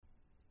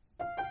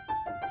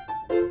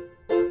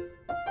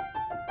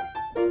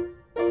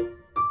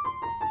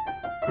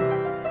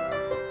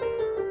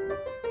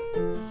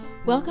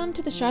Welcome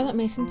to the Charlotte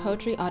Mason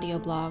Poetry audio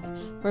blog,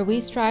 where we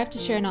strive to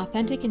share an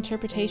authentic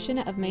interpretation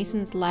of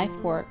Mason's life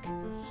work.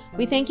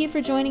 We thank you for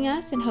joining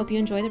us and hope you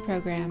enjoy the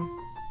program.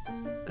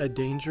 A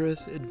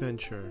Dangerous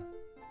Adventure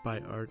by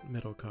Art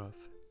Middlecoff.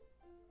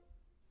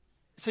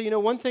 So,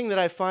 one thing that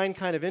I find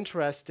kind of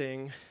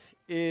interesting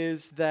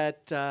is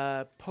that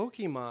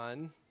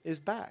Pokemon is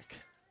back.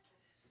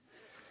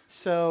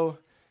 So,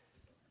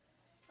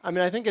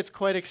 I think it's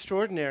quite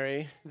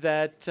extraordinary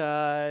that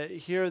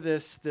here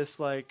this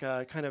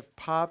kind of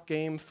pop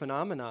game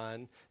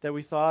phenomenon that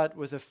we thought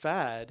was a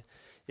fad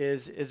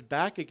is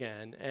back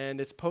again,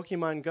 and it's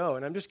Pokemon Go.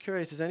 And I'm just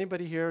curious, does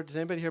anybody here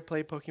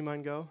play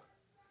Pokemon Go?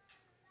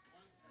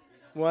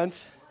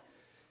 Once?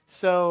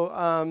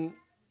 So,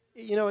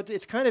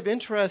 it's kind of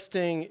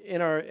interesting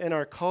in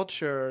our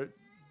culture.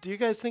 Do you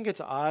guys think it's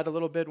odd a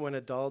little bit when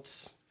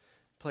adults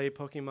play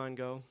Pokemon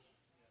Go?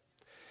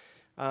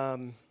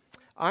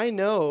 I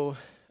know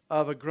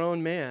of a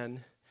grown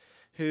man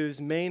whose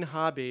main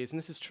hobbies, and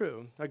this is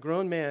true, a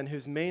grown man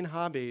whose main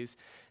hobbies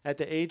at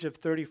the age of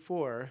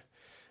 34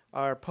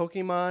 are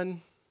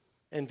Pokemon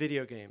and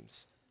video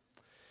games.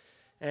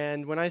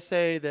 And when I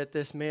say that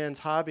this man's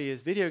hobby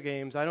is video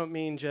games, I don't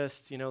mean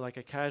just, like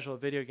a casual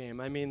video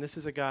game. I mean, this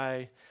is a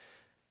guy,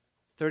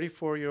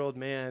 34-year-old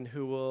man,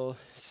 who will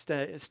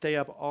stay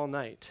up all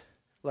night,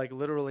 like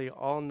literally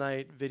all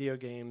night video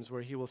games,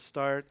 where he will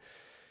start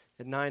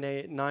at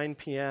 9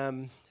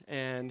 p.m.,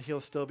 and he'll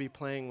still be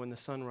playing when the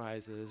sun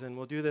rises. And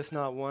we'll do this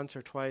not once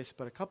or twice,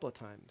 but a couple of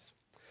times.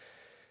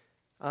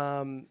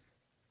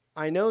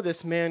 I know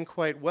this man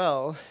quite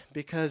well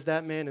because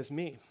that man is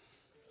me.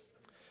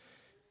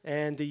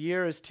 And the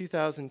year is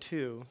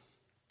 2002,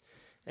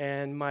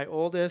 and my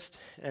oldest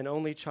and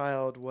only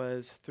child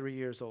was 3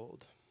 years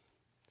old.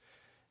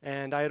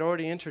 And I had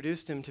already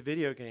introduced him to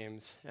video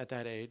games at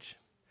that age,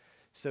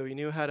 so he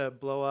knew how to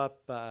blow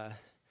up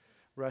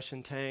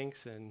Russian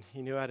tanks, and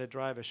he knew how to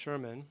drive a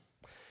Sherman.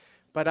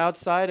 But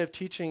outside of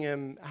teaching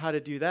him how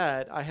to do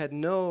that, I had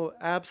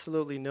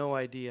absolutely no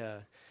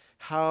idea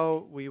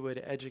how we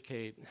would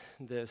educate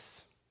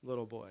this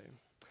little boy.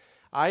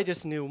 I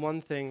just knew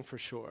one thing for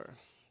sure.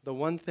 The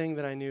one thing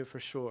that I knew for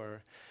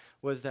sure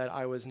was that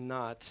I was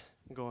not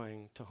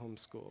going to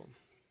homeschool.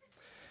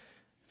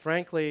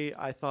 Frankly,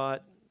 I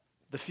thought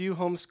the few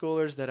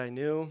homeschoolers that I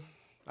knew,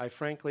 I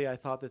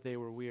thought that they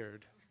were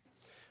weird.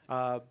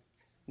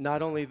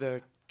 Not only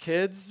the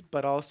kids,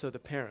 but also the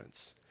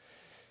parents.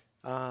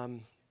 But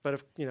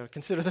if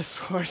consider the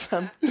source.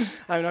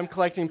 I'm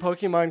collecting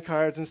Pokemon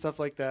cards and stuff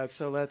like that.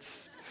 So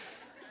let's.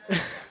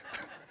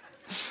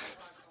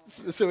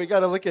 So we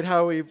got to look at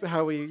how we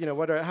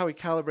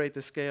calibrate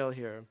the scale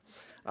here.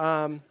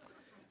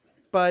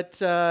 But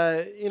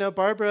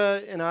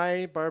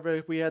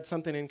Barbara, we had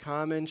something in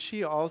common.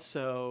 She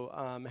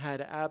also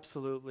had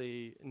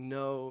absolutely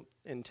no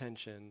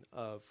intention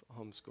of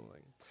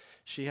homeschooling.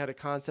 She had a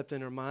concept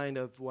in her mind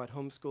of what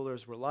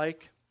homeschoolers were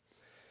like,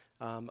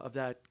 of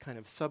that kind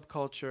of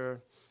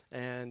subculture,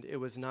 and it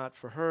was not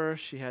for her.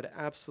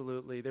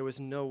 There was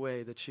no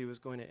way that she was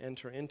going to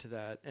enter into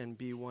that and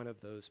be one of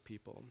those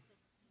people.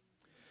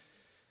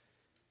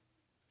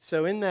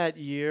 So in that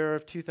year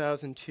of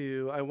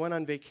 2002, I went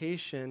on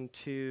vacation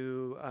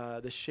to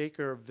the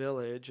Shaker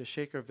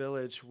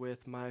Village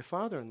with my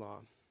father-in-law.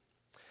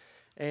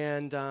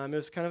 And it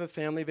was kind of a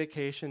family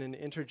vacation, an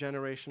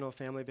intergenerational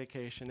family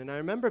vacation. And I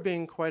remember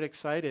being quite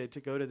excited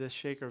to go to this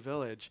Shaker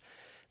Village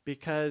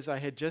because I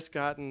had just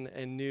gotten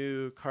a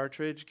new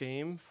cartridge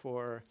game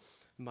for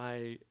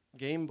my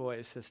Game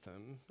Boy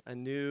system, a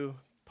new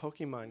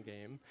Pokemon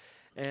game.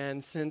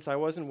 And since I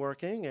wasn't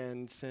working,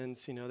 and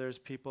since there's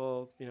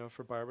people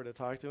for Barbara to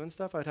talk to and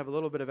stuff, I'd have a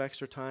little bit of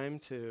extra time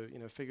to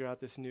figure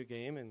out this new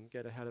game and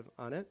get ahead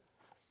on it.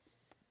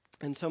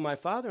 And so my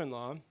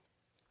father-in-law,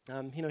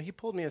 he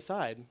pulled me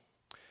aside, and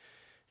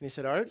he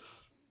said, "Art,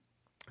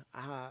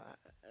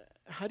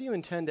 how do you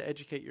intend to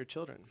educate your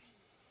children?"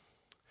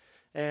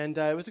 And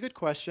it was a good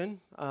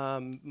question.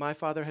 My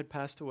father had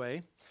passed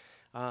away,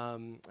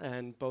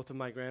 and both of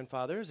my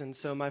grandfathers, and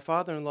so my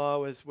father-in-law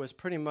was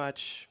pretty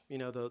much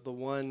the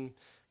one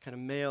kind of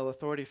male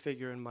authority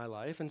figure in my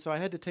life, and so I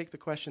had to take the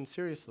question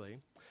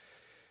seriously.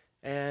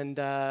 And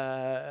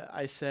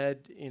I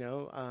said,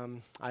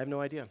 I have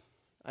no idea.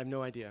 I have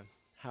no idea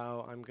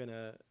how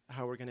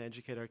we're gonna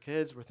educate our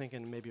kids. We're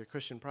thinking maybe a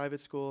Christian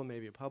private school,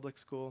 maybe a public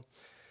school.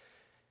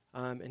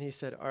 And he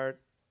said, "Art,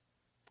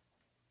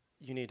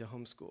 you need to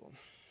homeschool."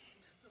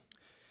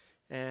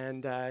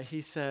 And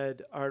he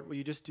said, "Art, will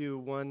you just do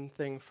one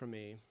thing for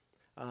me?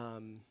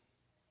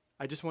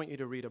 I just want you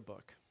to read a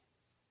book."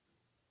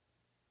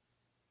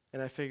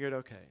 And I figured,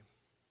 okay,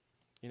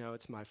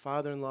 it's my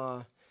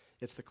father-in-law.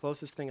 It's the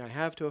closest thing I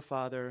have to a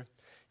father.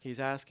 He's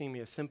asking me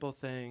a simple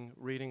thing,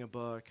 reading a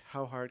book.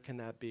 How hard can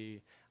that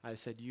be? I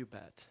said, "You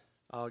bet.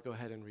 I'll go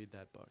ahead and read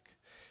that book."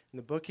 And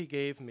the book he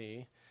gave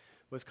me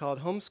was called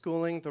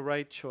Homeschooling: The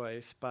Right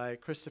Choice by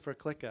Christopher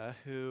Klicka,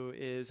 who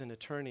is an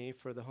attorney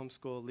for the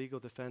Homeschool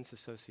Legal Defense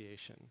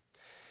Association.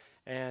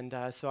 And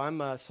so I'm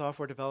a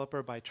software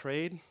developer by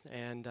trade,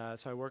 and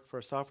so I work for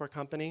a software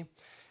company.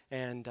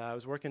 And I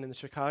was working in the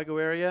Chicago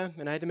area,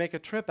 and I had to make a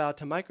trip out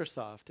to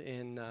Microsoft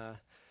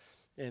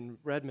in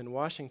Redmond,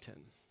 Washington.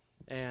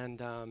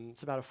 And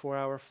it's about a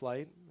 4-hour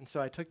flight. And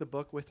so I took the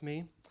book with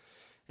me.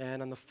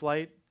 And on the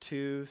flight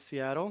to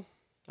Seattle,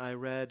 I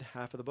read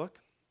half of the book.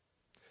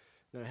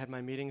 Then I had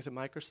my meetings at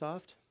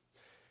Microsoft.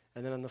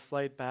 And then on the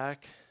flight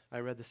back, I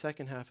read the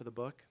second half of the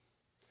book.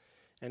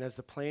 And as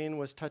the plane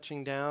was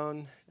touching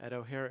down at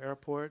O'Hare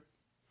Airport,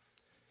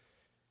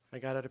 I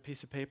got out a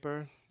piece of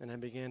paper and I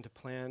began to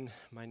plan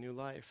my new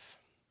life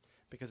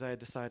because I had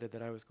decided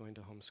that I was going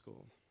to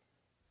homeschool.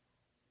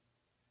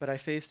 But I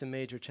faced a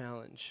major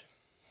challenge.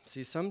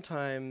 See,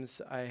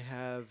 sometimes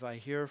I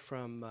hear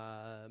from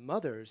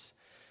mothers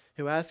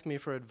who ask me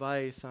for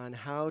advice on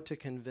how to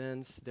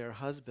convince their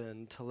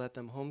husband to let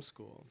them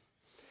homeschool.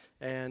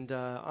 And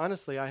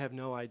honestly, I have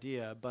no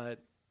idea, but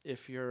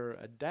if you're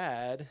a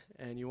dad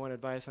and you want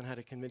advice on how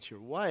to convince your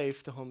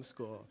wife to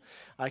homeschool,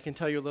 I can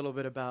tell you a little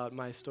bit about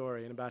my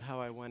story and about how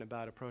I went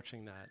about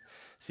approaching that.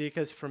 See,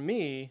 because for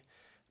me,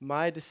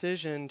 my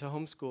decision to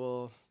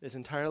homeschool is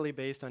entirely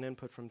based on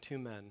input from two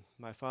men,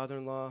 my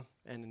father-in-law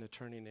and an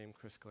attorney named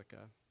Chris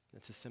Klicka.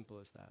 It's as simple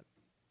as that.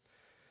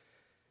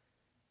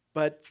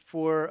 But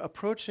for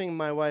approaching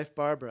my wife,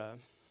 Barbara,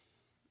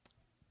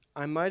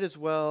 I might as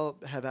well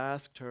have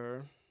asked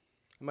her,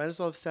 I might as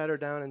well have sat her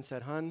down and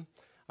said, "Hun,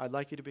 I'd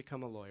like you to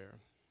become a lawyer."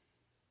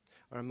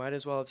 Or I might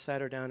as well have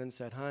sat her down and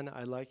said, "Hun,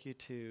 I'd like you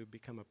to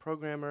become a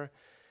programmer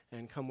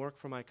and come work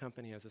for my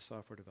company as a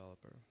software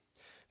developer."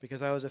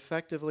 Because I was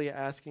effectively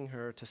asking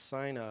her to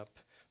sign up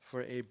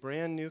for a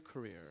brand new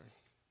career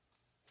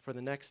for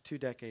the next 2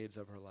 decades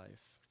of her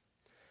life.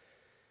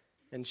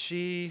 And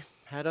she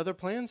had other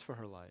plans for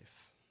her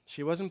life.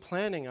 She wasn't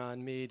planning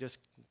on me just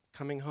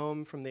coming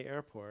home from the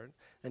airport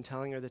and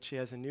telling her that she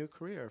has a new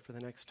career for the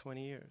next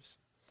 20 years.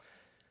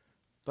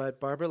 But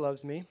Barbara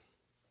loves me,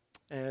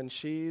 and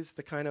she's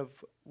the kind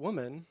of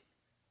woman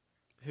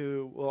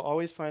who will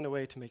always find a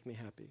way to make me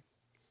happy.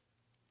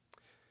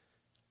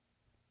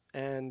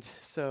 And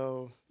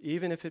so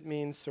even if it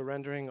means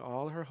surrendering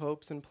all her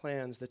hopes and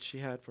plans that she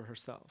had for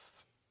herself.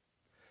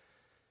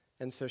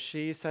 And so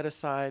she set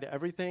aside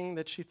everything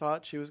that she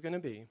thought she was going to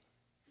be.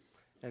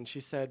 And she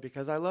said,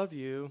 "Because I love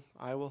you,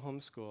 I will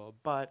homeschool,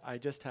 but I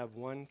just have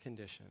one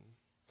condition.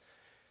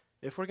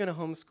 If we're going to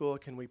homeschool,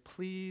 can we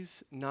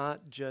please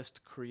not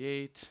just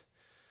create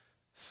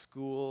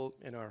school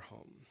in our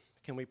home?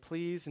 Can we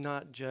please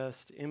not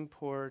just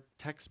import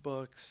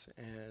textbooks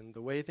and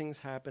the way things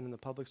happen in the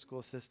public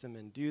school system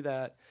and do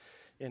that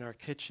in our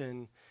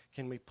kitchen?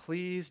 Can we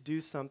please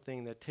do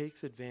something that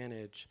takes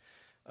advantage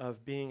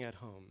of being at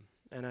home?"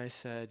 And I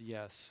said,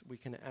 "Yes, we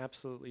can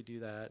absolutely do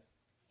that."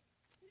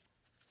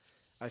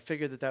 I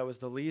figured that that was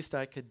the least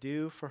I could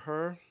do for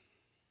her.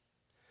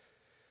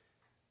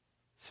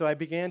 So I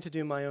began to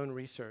do my own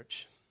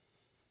research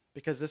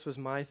because this was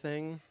my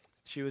thing.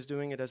 She was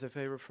doing it as a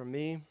favor for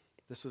me.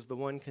 This was the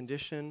one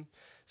condition.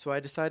 So I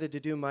decided to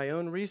do my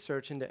own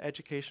research into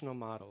educational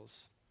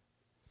models.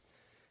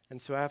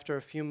 And so after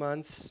a few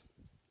months,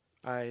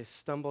 I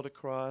stumbled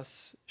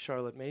across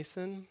Charlotte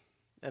Mason,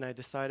 and I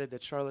decided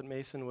that Charlotte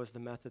Mason was the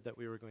method that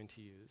we were going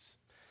to use.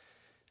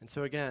 And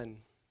so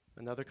again,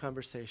 another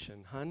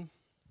conversation. "Hun,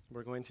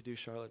 we're going to do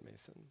Charlotte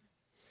Mason."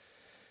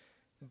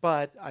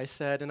 But I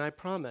said and I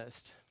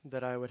promised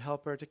that I would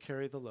help her to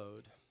carry the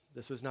load.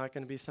 This was not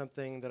going to be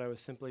something that I was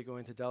simply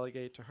going to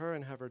delegate to her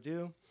and have her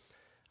do.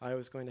 I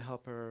was going to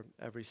help her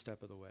every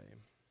step of the way.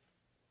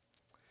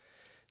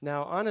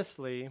 Now,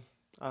 honestly,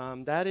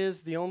 that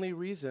is the only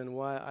reason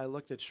why I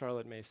looked at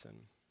Charlotte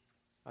Mason.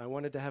 I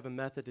wanted to have a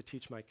method to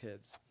teach my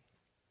kids.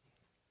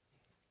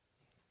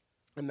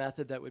 A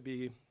method that would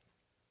be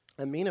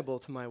amenable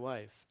to my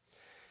wife.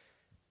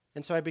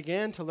 And so I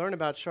began to learn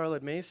about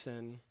Charlotte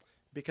Mason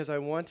because I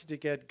wanted to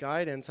get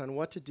guidance on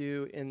what to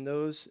do in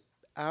those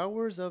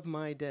hours of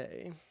my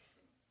day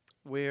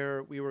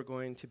where we were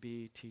going to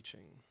be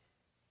teaching.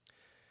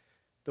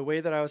 The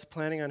way that I was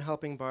planning on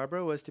helping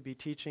Barbara was to be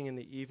teaching in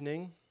the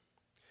evening.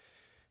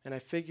 And I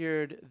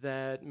figured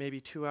that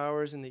maybe 2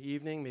 hours in the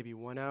evening, maybe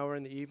 1 hour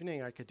in the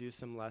evening, I could do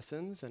some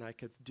lessons and I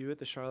could do it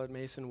the Charlotte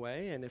Mason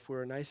way. And if we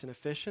were nice and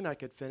efficient, I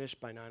could finish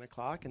by 9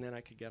 o'clock and then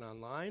I could get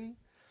online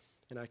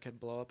and I could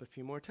blow up a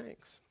few more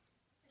tanks.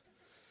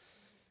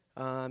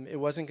 It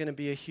wasn't going to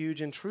be a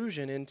huge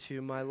intrusion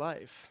into my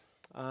life.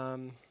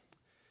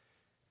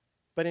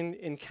 But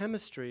in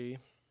chemistry,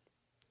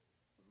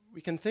 we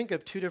can think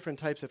of 2 different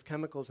types of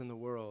chemicals in the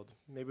world.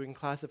 Maybe we can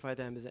classify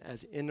them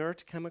as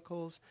inert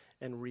chemicals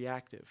and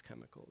reactive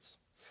chemicals.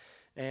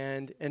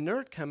 And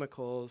inert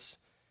chemicals,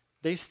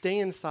 they stay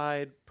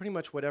inside pretty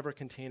much whatever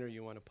container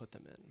you want to put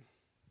them in.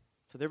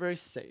 So they're very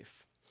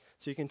safe.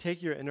 So you can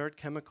take your inert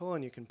chemical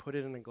and you can put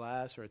it in a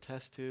glass or a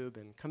test tube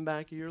and come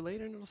back a year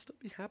later and it'll still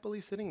be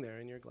happily sitting there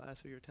in your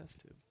glass or your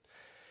test tube.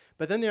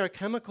 But then there are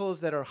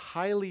chemicals that are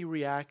highly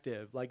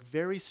reactive, like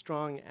very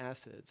strong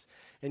acids.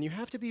 And you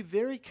have to be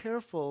very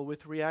careful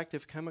with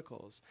reactive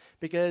chemicals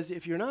because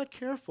if you're not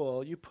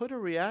careful, you put a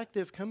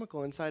reactive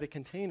chemical inside a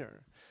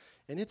container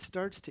and it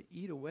starts to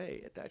eat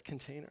away at that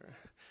container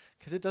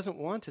because it doesn't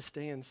want to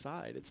stay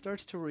inside. It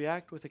starts to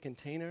react with the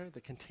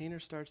container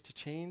starts to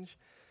change,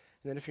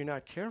 and then if you're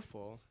not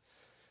careful,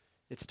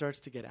 it starts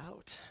to get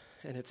out,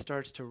 and it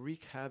starts to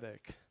wreak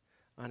havoc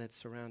on its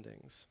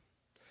surroundings.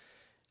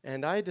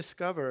 And I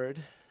discovered,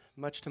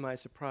 much to my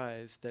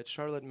surprise, that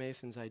Charlotte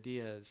Mason's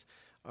ideas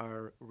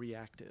are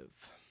reactive.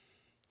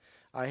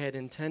 I had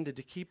intended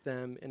to keep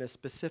them in a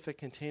specific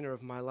container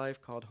of my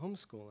life called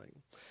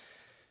homeschooling,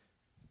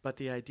 but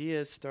the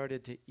ideas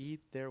started to eat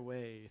their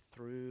way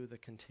through the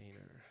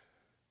container.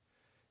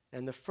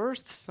 And the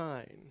first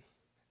sign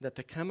that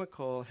the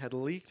chemical had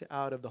leaked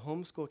out of the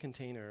homeschool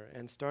container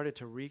and started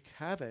to wreak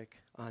havoc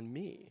on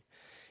me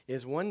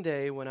is one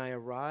day when I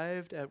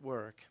arrived at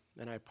work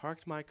and I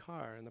parked my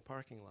car in the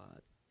parking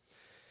lot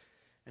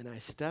and I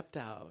stepped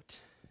out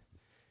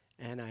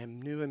and I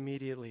knew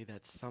immediately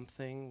that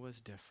something was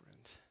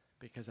different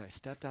because I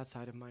stepped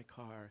outside of my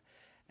car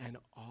and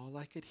all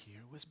I could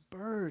hear was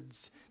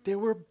birds. There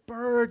were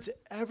birds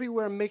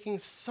everywhere making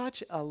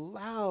such a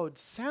loud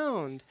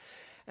sound.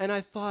 And I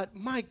thought,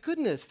 my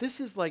goodness, this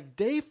is like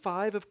day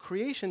 5 of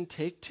creation,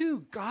 take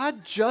 2.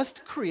 God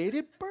just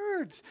created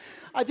birds.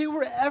 They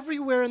were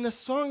everywhere, and the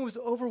song was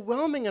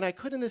overwhelming, and I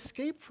couldn't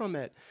escape from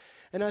it.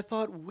 And I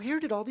thought, where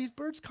did all these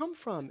birds come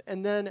from?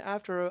 And then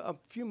after a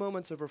few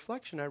moments of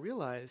reflection, I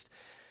realized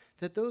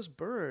that those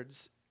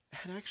birds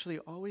had actually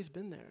always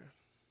been there.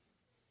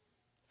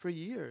 For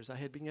years, I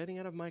had been getting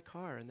out of my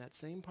car in that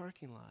same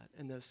parking lot,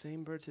 and those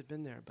same birds had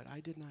been there, but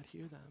I did not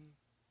hear them.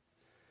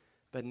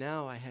 But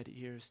now I had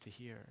ears to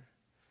hear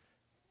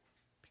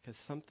because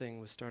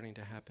something was starting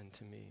to happen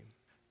to me.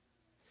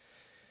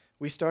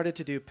 We started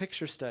to do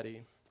picture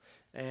study,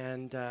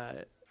 and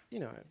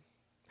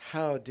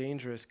how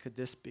dangerous could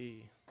this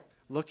be?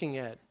 Looking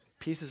at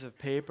pieces of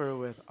paper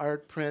with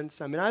art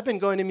prints. I mean, I've been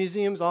going to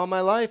museums all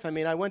my life. I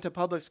mean, I went to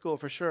public school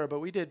for sure,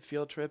 but we did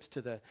field trips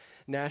to the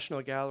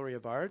National Gallery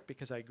of Art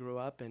because I grew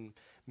up in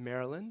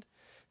Maryland.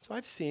 So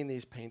I've seen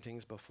these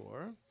paintings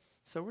before.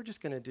 So we're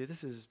just going to do,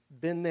 this has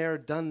been there,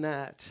 done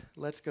that.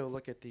 Let's go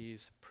look at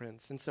these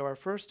prints. And so our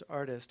first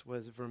artist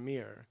was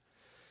Vermeer.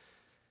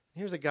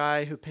 Here's a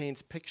guy who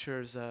paints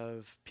pictures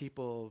of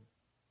people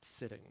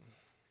sitting.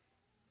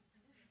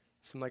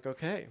 So I'm like,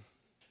 okay,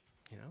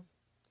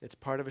 it's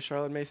part of a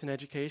Charlotte Mason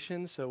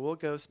education, so we'll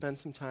go spend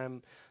some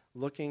time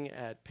looking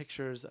at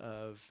pictures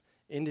of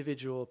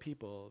individual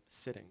people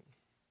sitting.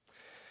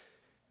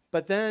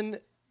 But then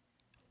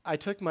I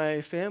took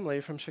my family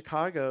from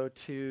Chicago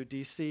to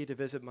DC to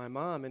visit my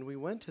mom, and we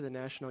went to the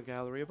National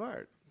Gallery of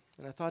Art.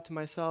 And I thought to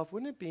myself,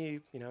 wouldn't it be,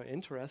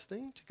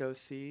 interesting to go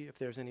see if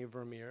there's any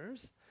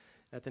Vermeers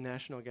at the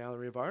National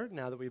Gallery of Art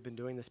now that we've been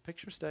doing this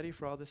picture study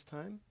for all this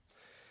time?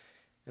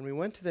 And we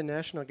went to the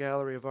National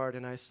Gallery of Art,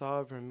 and I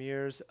saw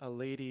Vermeer's A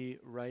Lady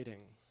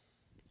Writing.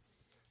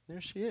 There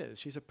she is.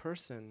 She's a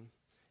person,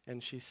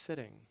 and she's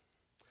sitting.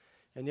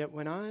 And yet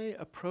when I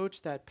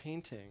approached that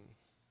painting,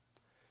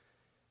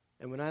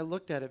 and when I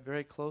looked at it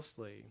very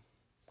closely,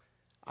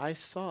 I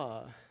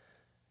saw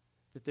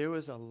that there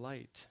was a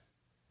light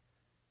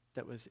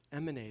that was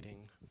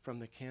emanating from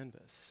the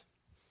canvas.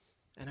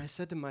 And I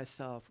said to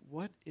myself,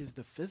 what is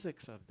the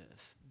physics of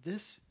this?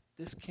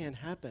 This can't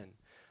happen.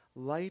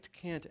 Light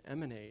can't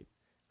emanate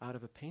out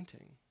of a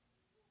painting.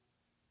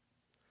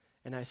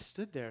 And I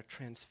stood there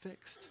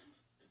transfixed.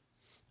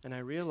 And I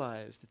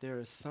realized that there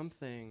is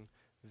something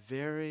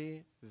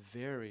very,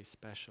 very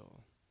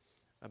special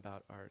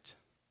about art.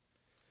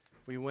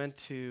 We went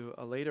to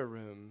a later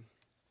room,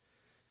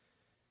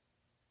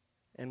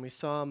 and we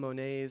saw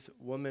Monet's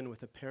Woman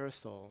with a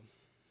Parasol.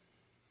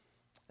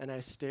 And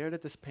I stared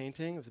at this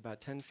painting. It was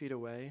about 10 feet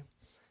away.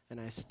 And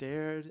I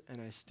stared,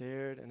 and I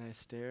stared, and I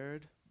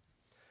stared.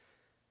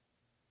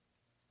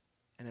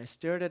 And I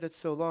stared at it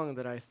so long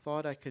that I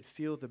thought I could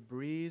feel the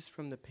breeze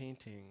from the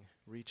painting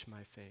reach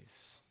my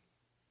face.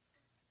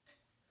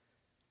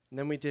 And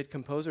then we did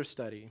composer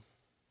study.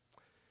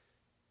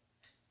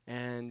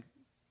 And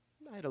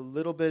I had a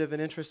little bit of an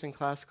interest in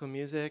classical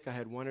music. I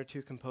had 1 or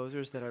 2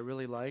 composers that I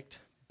really liked,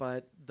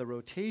 but the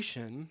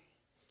rotation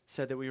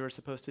said that we were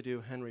supposed to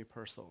do Henry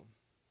Purcell.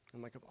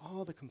 I'm like, of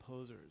all the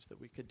composers that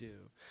we could do,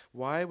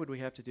 why would we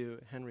have to do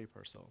Henry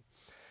Purcell?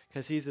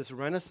 Because he's this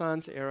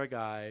Renaissance era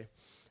guy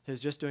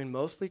who's just doing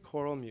mostly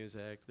choral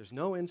music. There's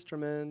no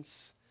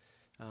instruments.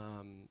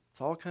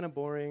 It's all kind of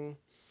boring.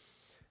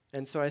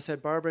 And so I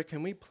said, Barbara,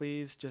 can we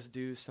please just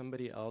do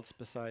somebody else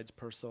besides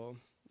Purcell?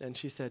 And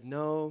she said,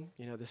 no,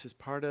 this is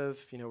part of,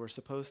 we're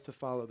supposed to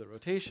follow the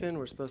rotation.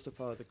 We're supposed to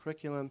follow the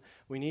curriculum.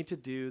 We need to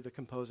do the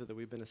composer that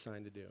we've been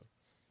assigned to do.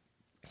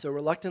 So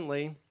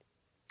reluctantly,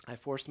 I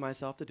forced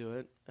myself to do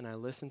it, and I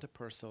listened to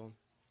Purcell.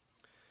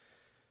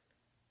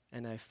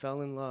 And I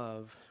fell in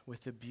love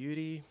with the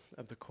beauty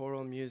of the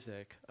choral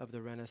music of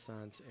the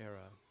Renaissance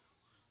era.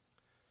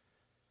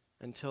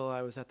 Until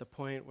I was at the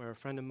point where a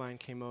friend of mine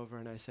came over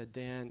and I said,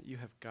 Dan, you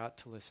have got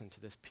to listen to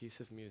this piece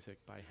of music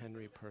by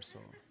Henry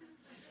Purcell.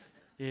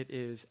 It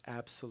is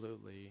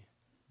absolutely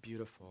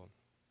beautiful.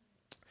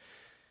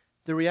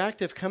 The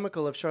reactive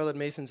chemical of Charlotte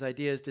Mason's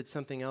ideas did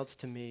something else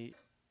to me.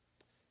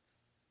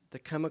 The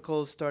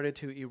chemicals started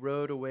to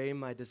erode away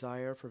my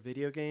desire for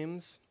video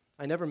games.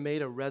 I never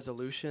made a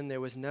resolution.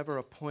 There was never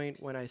a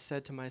point when I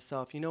said to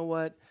myself, you know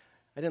what?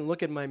 I didn't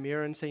look at my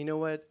mirror and say, you know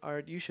what,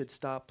 Art, you should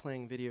stop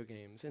playing video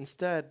games.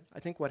 Instead, I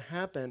think what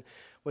happened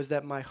was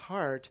that my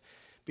heart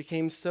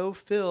became so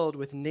filled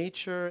with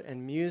nature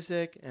and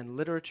music and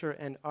literature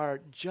and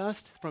art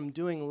just from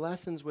doing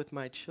lessons with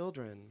my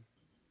children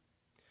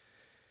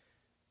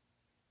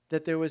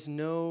that there was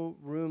no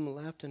room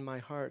left in my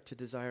heart to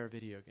desire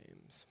video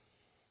games.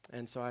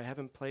 And so I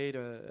haven't played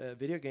a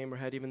video game or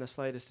had even the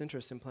slightest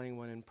interest in playing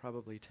one in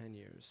probably 10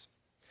 years.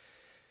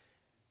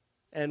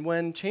 And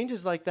when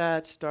changes like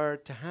that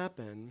start to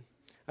happen,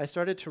 I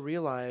started to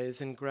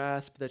realize and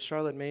grasp that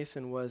Charlotte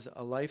Mason was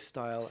a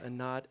lifestyle and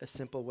not a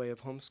simple way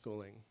of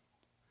homeschooling.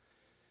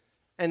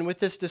 And with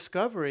this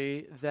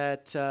discovery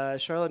that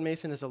Charlotte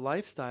Mason is a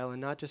lifestyle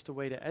and not just a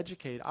way to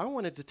educate, I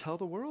wanted to tell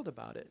the world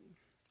about it.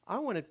 I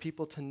wanted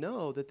people to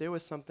know that there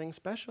was something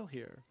special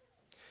here.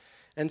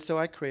 And so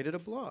I created a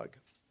blog.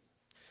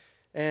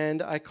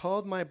 And I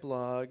called my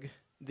blog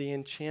The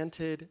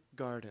Enchanted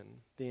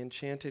Garden, The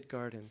Enchanted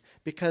Garden,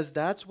 because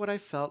that's what I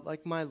felt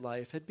like my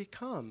life had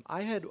become.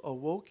 I had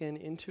awoken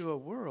into a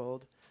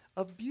world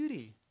of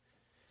beauty.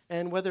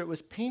 And whether it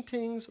was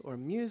paintings or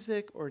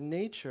music or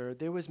nature,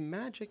 there was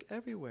magic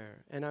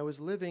everywhere. And I was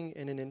living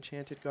in an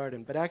enchanted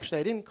garden. But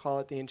actually, I didn't call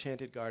it the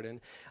Enchanted Garden.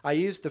 I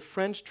used the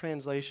French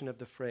translation of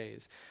the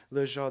phrase,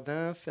 Le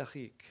Jardin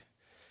Féerique.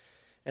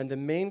 And the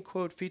main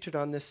quote featured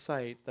on this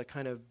site, the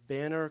kind of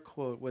banner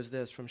quote, was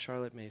this from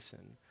Charlotte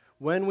Mason.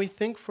 When we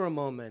think for a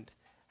moment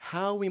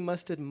how we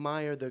must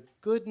admire the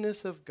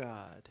goodness of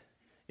God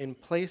in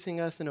placing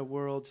us in a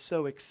world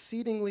so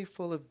exceedingly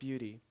full of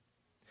beauty,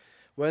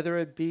 whether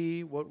it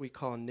be what we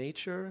call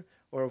nature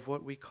or of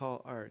what we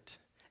call art,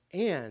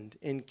 and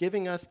in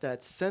giving us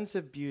that sense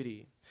of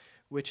beauty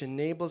which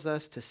enables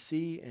us to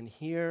see and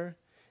hear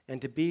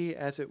and to be,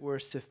 as it were,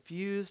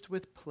 suffused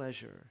with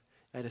pleasure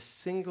at a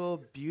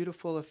single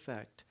beautiful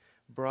effect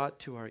brought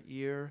to our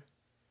ear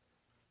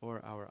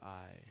or our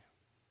eye.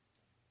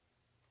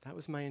 That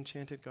was my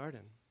enchanted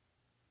garden.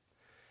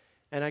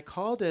 And I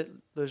called it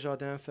Le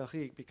Jardin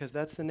Féerique because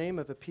that's the name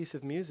of a piece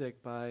of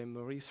music by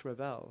Maurice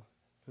Ravel,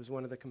 who's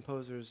one of the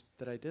composers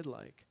that I did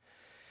like.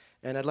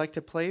 And I'd like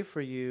to play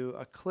for you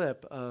a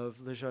clip of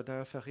Le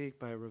Jardin Féerique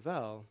by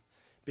Ravel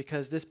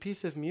because this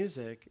piece of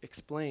music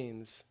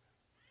explains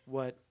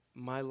what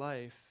my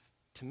life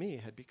to me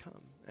had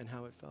become and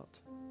how it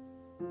felt.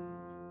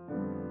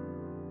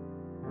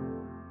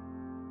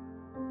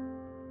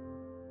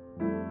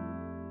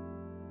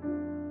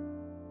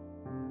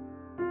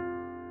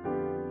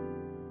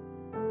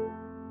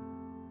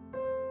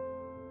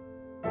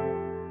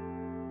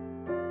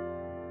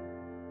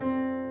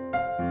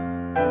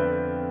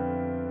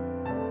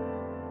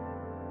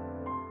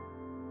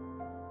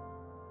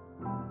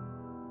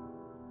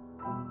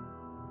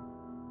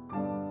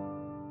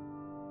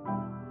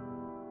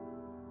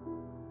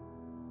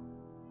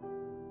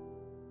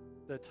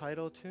 The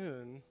title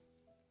tune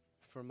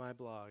for my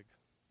blog,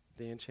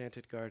 The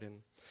Enchanted Garden.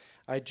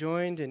 I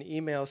joined an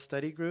email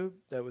study group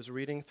that was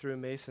reading through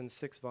Mason's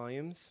 6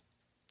 volumes.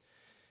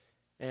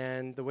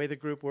 And the way the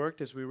group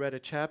worked is we read a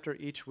chapter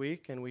each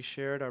week and we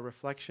shared our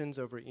reflections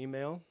over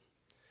email.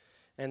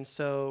 And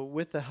so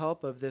with the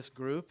help of this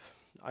group,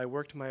 I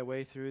worked my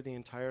way through the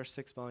entire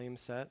 6-volume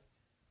set,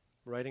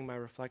 writing my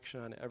reflection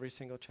on every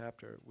single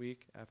chapter,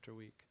 week after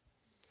week.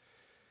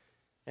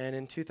 And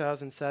in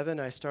 2007,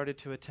 I started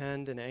to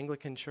attend an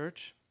Anglican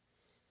church.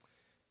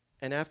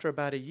 And after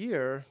about a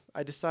year,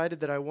 I decided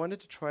that I wanted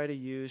to try to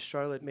use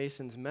Charlotte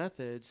Mason's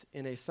methods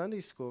in a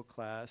Sunday school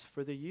class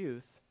for the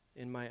youth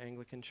in my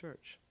Anglican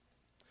church.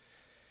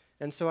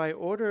 And so I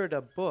ordered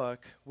a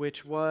book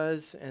which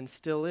was and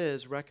still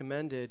is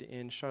recommended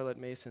in Charlotte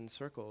Mason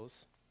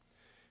circles.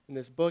 And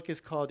this book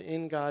is called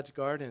In God's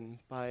Garden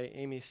by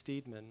Amy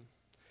Steedman.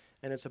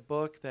 And it's a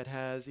book that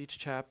has, each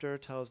chapter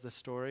tells the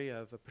story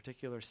of a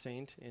particular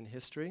saint in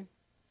history.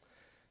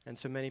 And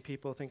so many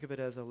people think of it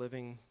as a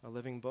living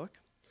book.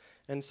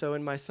 And so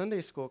in my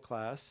Sunday school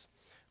class,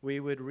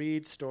 we would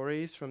read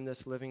stories from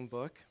this living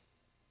book.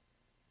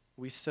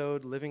 We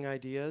sowed living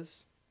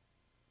ideas.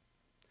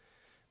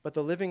 But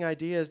the living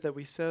ideas that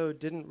we sowed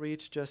didn't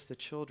reach just the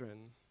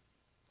children.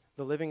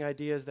 The living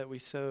ideas that we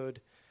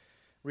sowed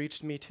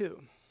reached me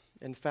too.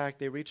 In fact,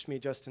 they reached me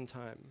just in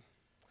time.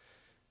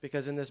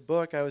 Because in this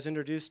book, I was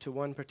introduced to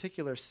one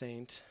particular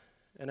saint,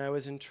 and I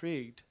was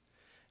intrigued,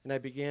 and I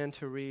began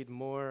to read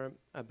more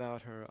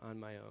about her on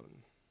my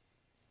own.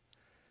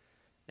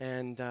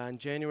 And on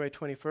January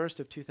 21st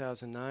of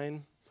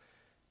 2009,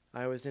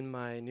 I was in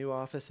my new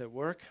office at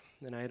work,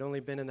 and I had only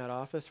been in that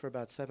office for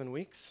about 7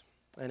 weeks,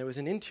 and it was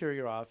an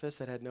interior office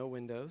that had no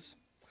windows.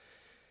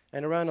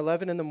 And around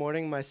 11 in the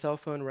morning, my cell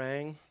phone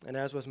rang, and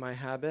as was my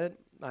habit,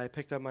 I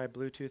picked up my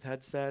Bluetooth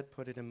headset,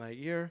 put it in my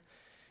ear,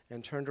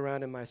 and turned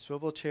around in my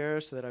swivel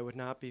chair so that I would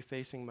not be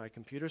facing my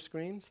computer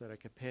screen, so that I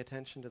could pay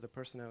attention to the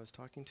person I was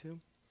talking to.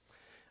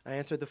 I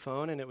answered the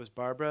phone, and it was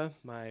Barbara,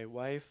 my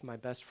wife, my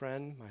best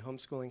friend, my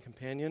homeschooling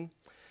companion.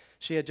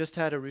 She had just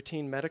had a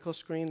routine medical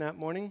screen that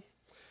morning,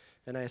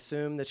 and I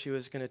assumed that she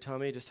was going to tell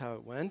me just how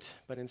it went,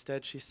 but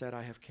instead she said,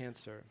 "I have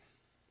cancer."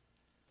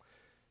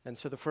 And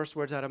so the first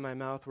words out of my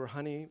mouth were,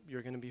 "Honey,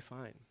 you're going to be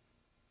fine.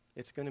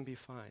 It's going to be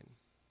fine."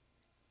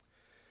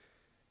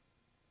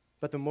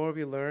 But the more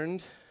we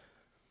learned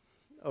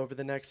over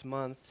the next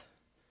month,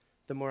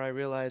 the more I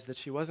realized that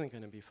she wasn't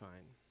going to be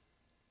fine.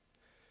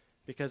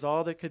 Because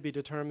all that could be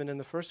determined in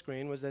the first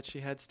screen was that she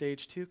had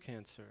stage 2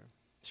 cancer.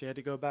 She had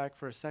to go back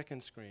for a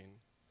second screen,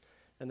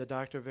 and the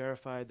doctor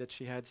verified that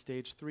she had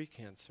stage 3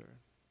 cancer.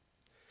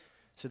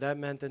 So that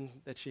meant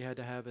then that she had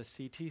to have a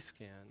CT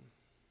scan.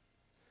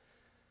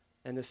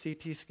 And the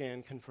CT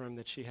scan confirmed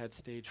that she had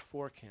stage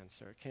 4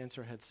 cancer.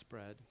 Cancer had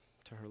spread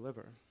to her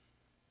liver.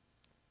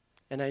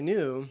 And I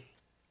knew,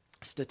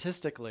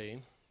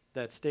 statistically,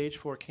 that stage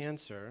 4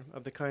 cancer,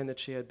 of the kind that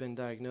she had been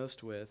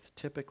diagnosed with,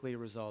 typically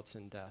results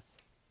in death.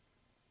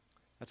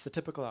 That's the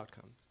typical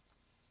outcome.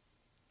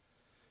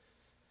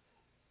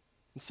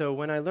 And so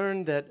when I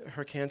learned that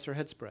her cancer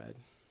had spread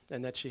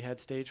and that she had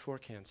stage 4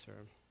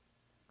 cancer,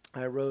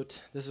 I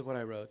wrote, this is what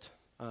I wrote.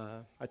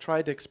 I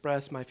tried to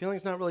express my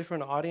feelings, not really for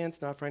an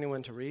audience, not for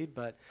anyone to read,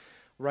 but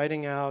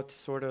writing out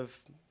sort of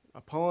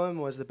a poem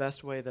was the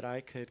best way that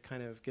I could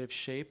kind of give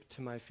shape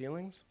to my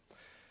feelings.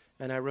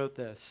 And I wrote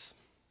this: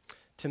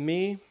 "To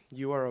me,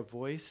 you are a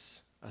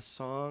voice, a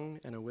song,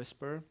 and a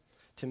whisper.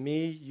 To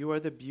me, you are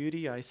the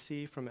beauty I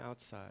see from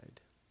outside.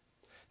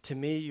 To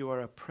me, you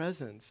are a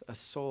presence, a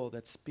soul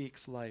that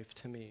speaks life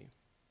to me.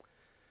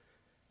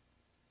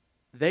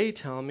 They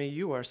tell me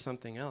you are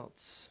something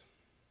else,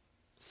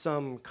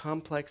 some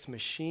complex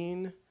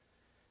machine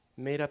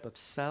made up of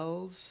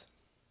cells.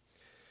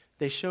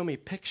 They show me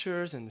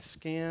pictures and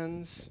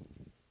scans.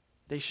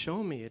 They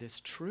show me it is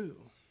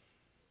true.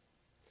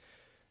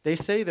 They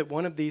say that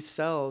one of these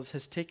cells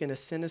has taken a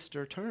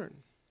sinister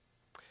turn.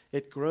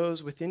 It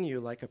grows within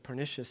you like a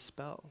pernicious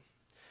spell.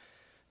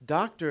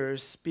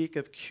 Doctors speak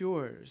of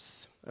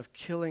cures, of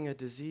killing a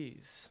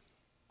disease.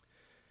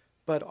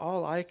 But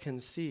all I can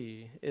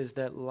see is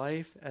that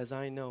life as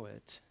I know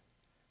it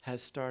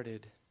has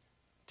started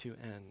to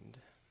end."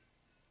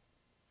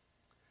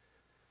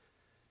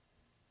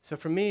 So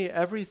for me,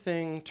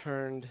 everything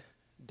turned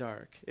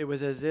dark. It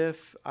was as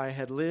if I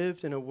had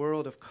lived in a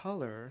world of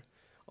color,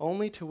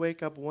 only to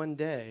wake up one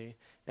day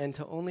and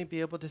to only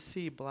be able to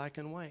see black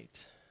and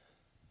white.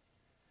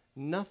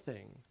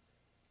 Nothing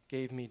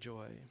gave me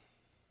joy.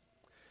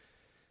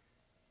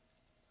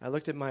 I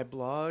looked at my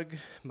blog,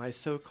 my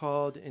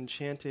so-called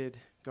enchanted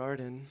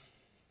garden.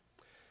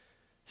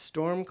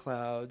 Storm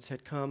clouds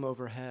had come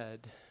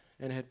overhead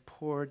and had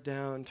poured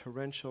down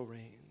torrential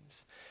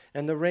rains.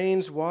 And the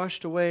rains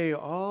washed away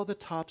all the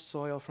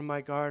topsoil from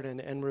my garden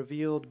and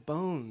revealed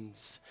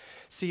bones.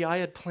 See, I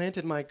had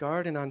planted my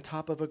garden on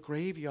top of a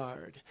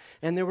graveyard,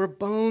 and there were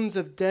bones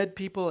of dead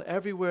people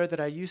everywhere that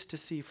I used to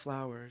see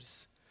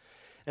flowers.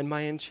 And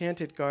my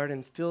enchanted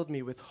garden filled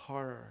me with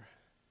horror.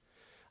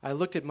 I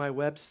looked at my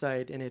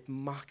website, and it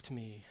mocked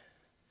me.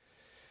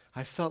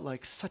 I felt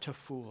like such a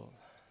fool.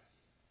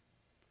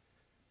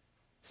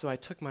 So I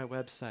took my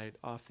website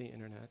off the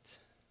internet,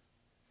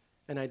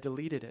 and I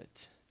deleted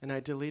it, and I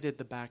deleted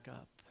the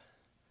backup.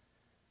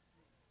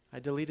 I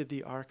deleted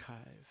the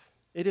archive.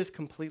 It is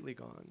completely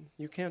gone.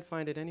 You can't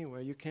find it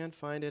anywhere. You can't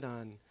find it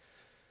on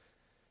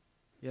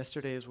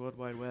yesterday's World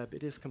Wide Web.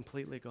 It is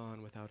completely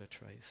gone without a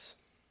trace.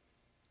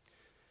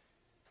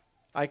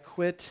 I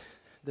quit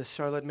the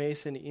Charlotte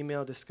Mason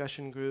email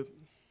discussion group.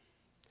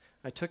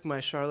 I took my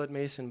Charlotte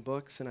Mason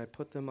books and I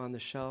put them on the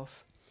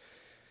shelf.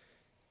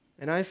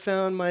 And I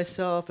found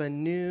myself a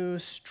new,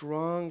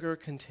 stronger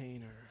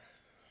container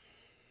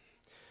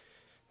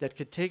that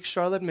could take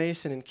Charlotte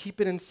Mason and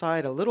keep it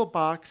inside a little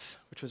box,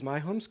 which was my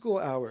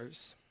homeschool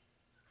hours.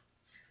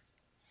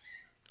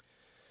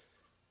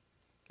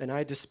 And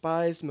I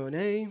despised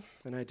Monet,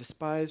 and I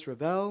despised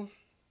Ravel.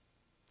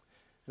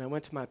 And I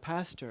went to my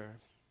pastor.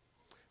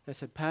 I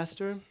said,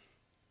 "Pastor,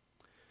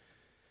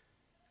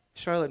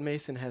 Charlotte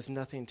Mason has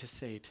nothing to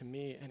say to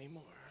me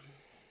anymore."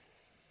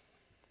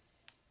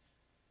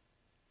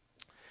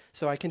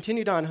 So I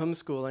continued on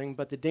homeschooling,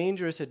 but the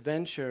dangerous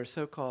adventure,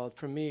 so-called,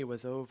 for me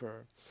was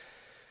over.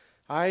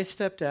 I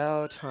stepped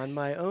out on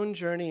my own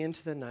journey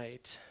into the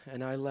night,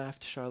 and I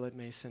left Charlotte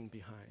Mason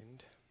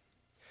behind.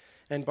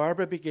 And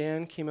Barbara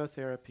began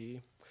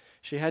chemotherapy.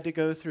 She had to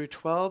go through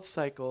 12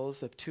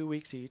 cycles of 2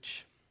 weeks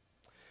each.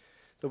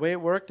 The way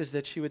it worked is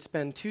that she would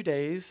spend 2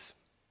 days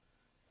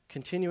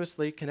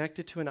continuously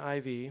connected to an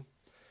IV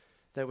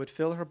that would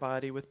fill her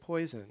body with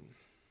poison.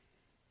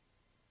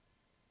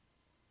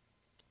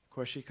 Of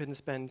course, she couldn't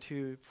spend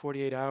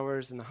 48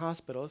 hours in the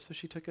hospital, so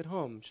she took it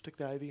home. She took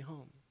the IV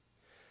home.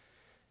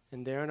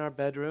 And there in our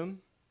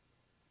bedroom,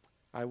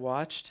 I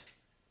watched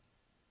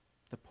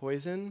the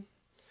poison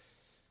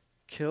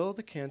kill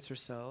the cancer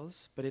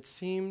cells, but it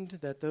seemed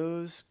that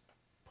those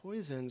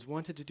poisons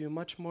wanted to do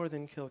much more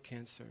than kill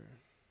cancer.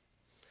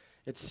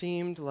 It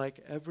seemed like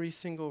every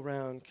single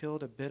round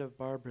killed a bit of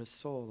Barbara's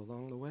soul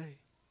along the way.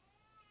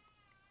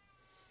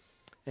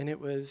 And it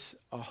was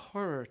a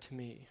horror to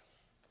me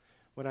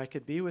when I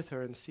could be with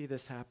her and see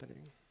this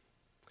happening.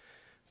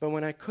 But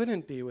when I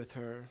couldn't be with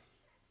her,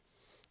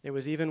 it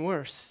was even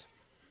worse.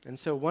 And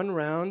so one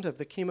round of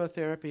the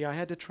chemotherapy, I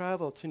had to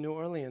travel to New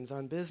Orleans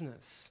on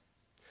business.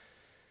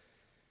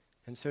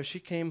 And so she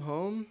came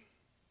home,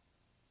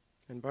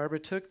 and Barbara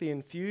took the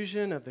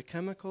infusion of the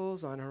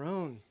chemicals on her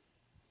own.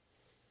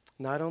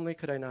 Not only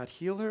could I not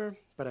heal her,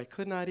 but I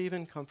could not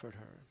even comfort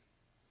her.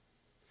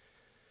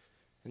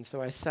 And so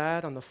I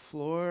sat on the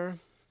floor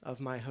of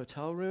my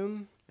hotel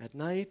room at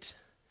night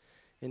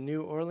in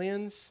New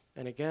Orleans,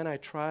 and again I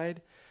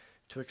tried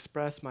to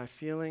express my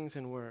feelings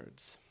in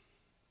words.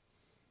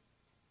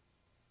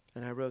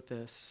 And I wrote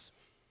this: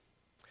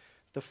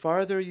 "The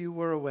farther you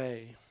were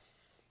away,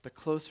 the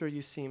closer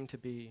you seemed to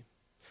be.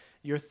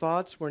 Your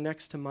thoughts were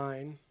next to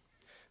mine.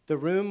 The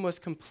room was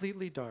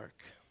completely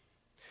dark.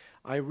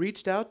 I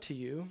reached out to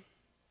you,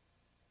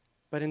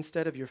 but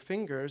instead of your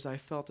fingers, I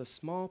felt a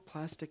small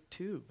plastic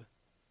tube.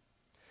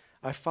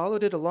 I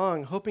followed it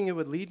along, hoping it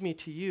would lead me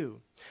to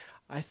you.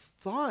 I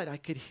thought I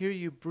could hear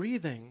you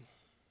breathing,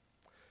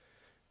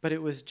 but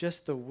it was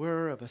just the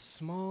whir of a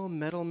small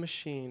metal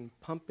machine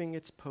pumping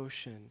its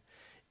potion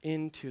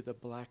into the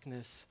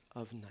blackness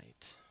of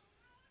night."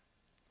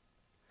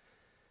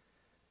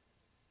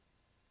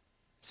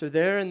 So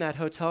there in that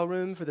hotel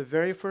room, for the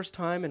very first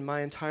time in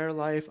my entire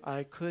life,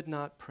 I could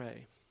not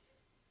pray.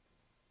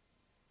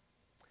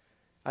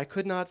 I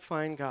could not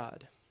find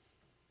God.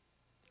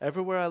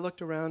 Everywhere I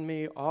looked around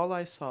me, all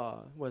I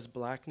saw was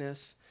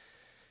blackness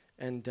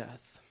and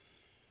death.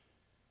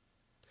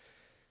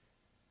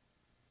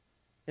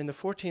 In the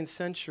 14th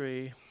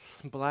century,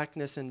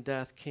 blackness and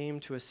death came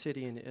to a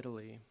city in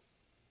Italy.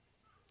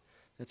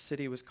 That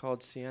city was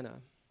called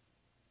Siena,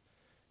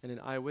 and an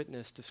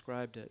eyewitness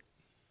described it.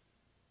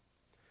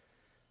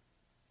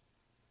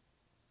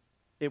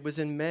 It was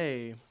in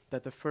May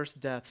that the first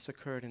deaths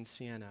occurred in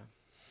Siena.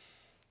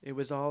 It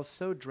was all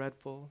so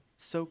dreadful,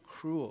 so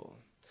cruel,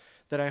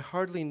 that I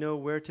hardly know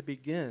where to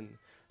begin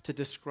to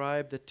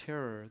describe the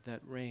terror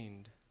that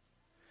reigned.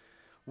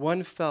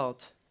 One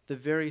felt the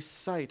very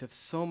sight of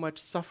so much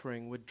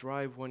suffering would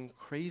drive one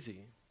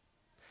crazy.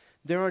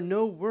 There are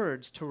no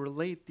words to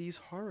relate these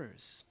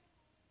horrors.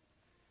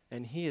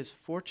 And he is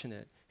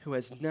fortunate who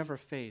has never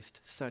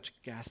faced such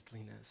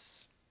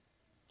ghastliness.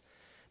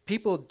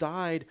 People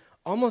died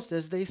almost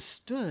as they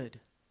stood.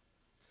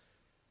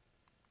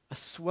 A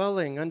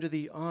swelling under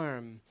the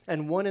arm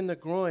and one in the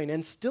groin,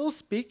 and still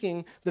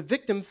speaking, the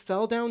victim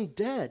fell down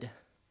dead.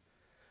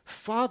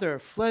 Father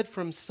fled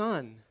from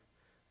son,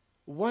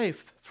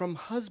 wife from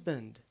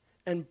husband,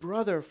 and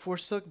brother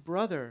forsook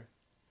brother.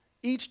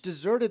 Each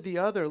deserted the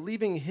other,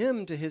 leaving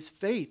him to his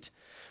fate,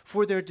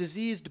 for their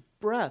diseased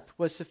breath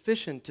was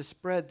sufficient to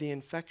spread the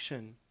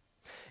infection.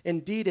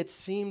 Indeed, it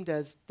seemed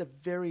as the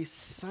very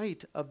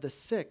sight of the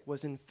sick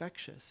was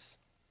infectious.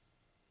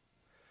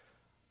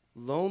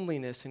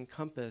 Loneliness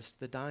encompassed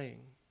the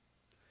dying,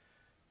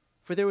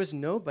 for there was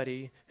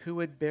nobody who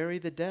would bury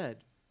the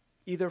dead,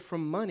 either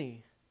from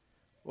money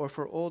or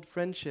for old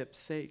friendship's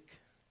sake.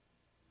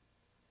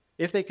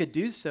 If they could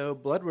do so,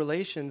 blood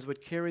relations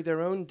would carry their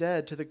own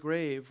dead to the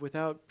grave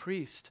without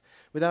priest,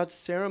 without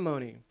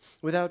ceremony,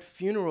 without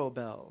funeral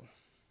bell.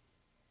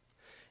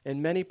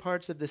 In many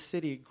parts of the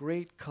city,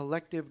 great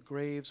collective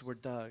graves were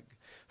dug,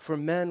 for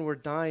men were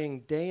dying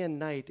day and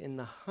night in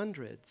the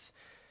hundreds.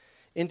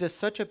 Into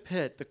such a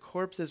pit, the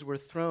corpses were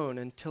thrown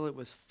until it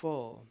was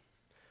full,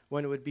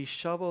 when it would be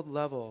shoveled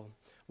level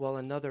while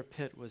another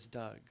pit was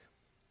dug.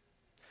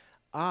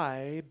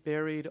 I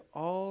buried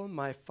all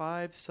my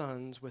 5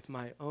 sons with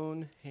my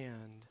own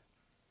hand.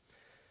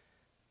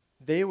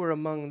 They were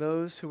among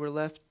those who were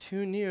left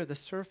too near the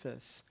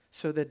surface,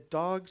 so that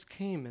dogs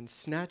came and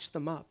snatched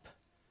them up,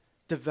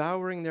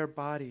 devouring their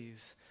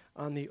bodies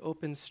on the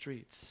open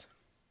streets.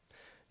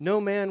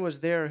 No man was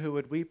there who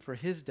would weep for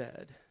his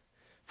dead,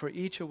 for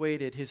each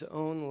awaited his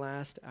own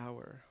last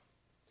hour.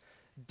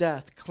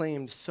 Death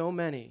claimed so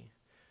many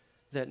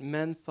that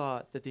men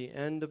thought that the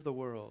end of the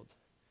world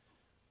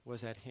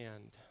was at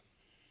hand.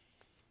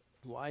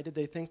 Why did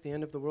they think the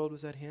end of the world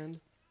was at hand?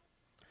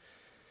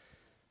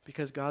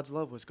 Because God's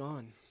love was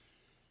gone.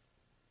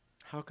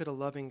 How could a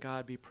loving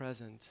God be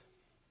present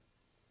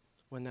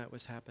when that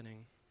was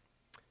happening?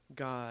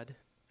 God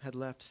had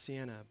left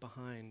Siena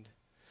behind.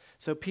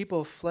 So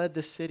people fled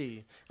the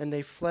city, and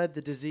they fled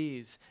the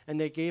disease, and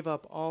they gave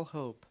up all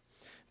hope.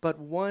 But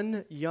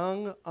one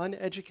young,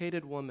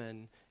 uneducated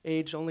woman,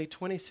 aged only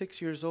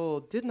 26 years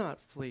old, did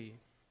not flee.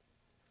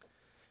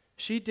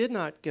 She did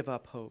not give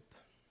up hope.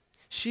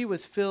 She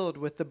was filled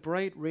with the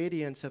bright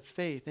radiance of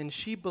faith, and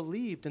she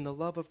believed in the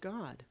love of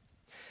God.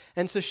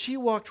 And so she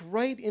walked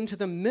right into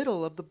the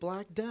middle of the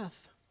Black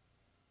Death.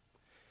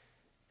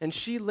 And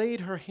she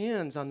laid her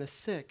hands on the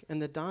sick and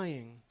the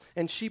dying,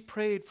 and she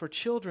prayed for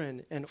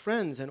children and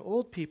friends and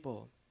old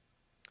people.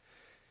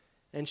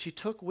 And she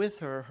took with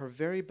her her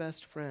very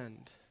best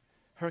friend,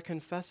 her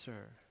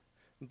confessor,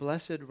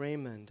 Blessed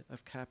Raymond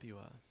of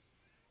Capua.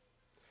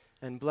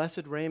 And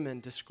Blessed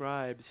Raymond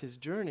describes his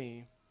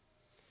journey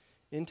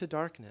into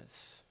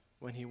darkness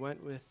when he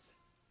went with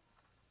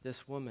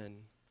this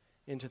woman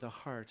into the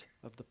heart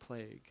of the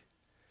plague.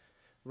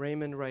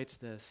 Raymond writes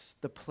this: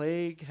 "The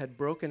plague had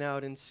broken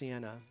out in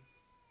Siena.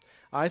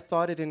 I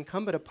thought it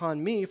incumbent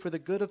upon me for the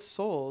good of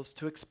souls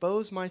to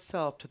expose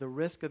myself to the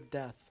risk of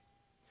death.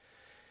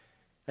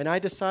 And I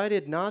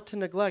decided not to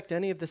neglect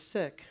any of the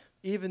sick,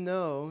 even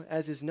though,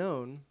 as is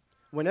known,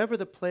 whenever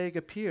the plague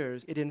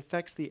appears, it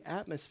infects the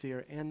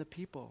atmosphere and the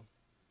people.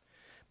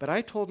 But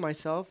I told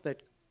myself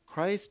that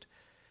Christ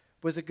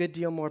was a good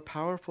deal more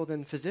powerful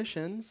than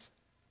physicians,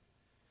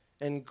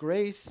 and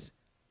grace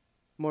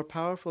more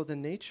powerful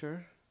than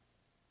nature.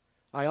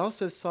 I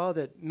also saw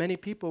that many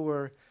people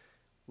were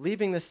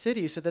leaving the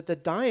city so that the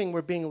dying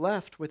were being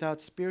left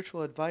without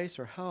spiritual advice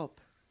or help.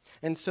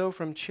 And so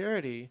from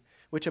charity,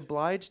 which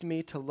obliged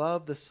me to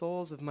love the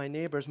souls of my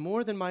neighbors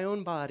more than my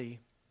own body,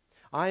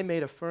 I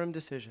made a firm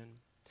decision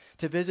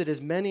to visit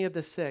as many of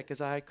the sick as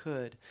I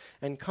could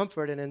and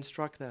comfort and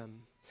instruct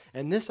them.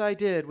 And this I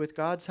did with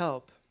God's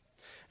help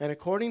and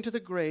according to the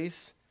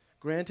grace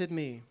granted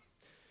me.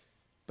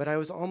 But I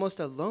was almost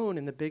alone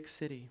in the big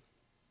city,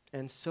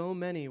 and so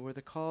many were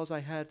the calls I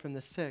had from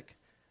the sick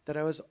that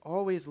I was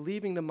always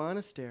leaving the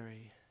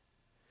monastery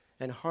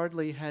and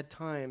hardly had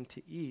time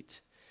to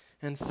eat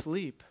and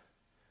sleep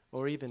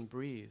or even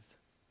breathe.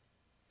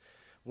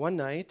 One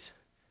night,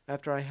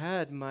 after I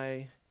had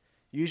my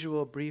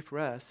usual brief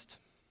rest,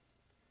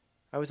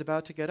 I was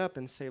about to get up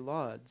and say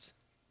lauds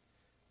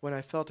when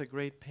I felt a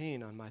great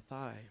pain on my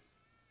thigh.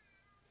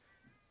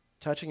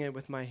 Touching it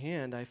with my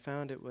hand, I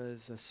found it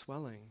was a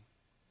swelling.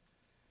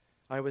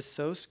 I was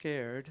so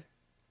scared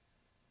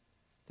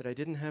that I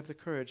didn't have the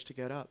courage to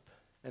get up,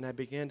 and I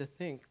began to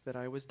think that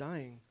I was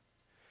dying.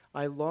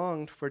 I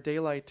longed for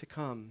daylight to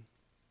come.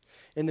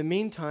 In the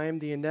meantime,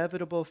 the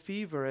inevitable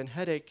fever and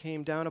headache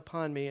came down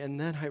upon me, and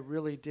then I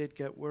really did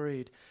get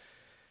worried.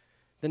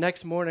 The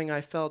next morning,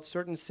 I felt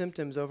certain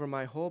symptoms over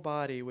my whole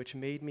body which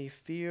made me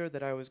fear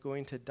that I was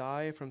going to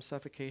die from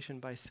suffocation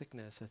by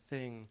sickness, a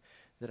thing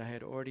that I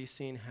had already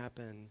seen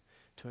happen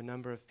to a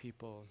number of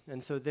people.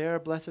 And so there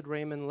Blessed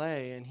Raymond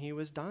lay, and he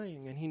was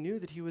dying, and he knew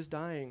that he was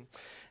dying.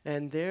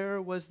 And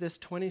there was this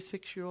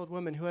 26-year-old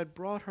woman who had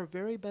brought her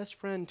very best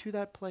friend to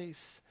that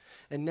place,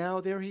 and now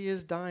there he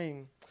is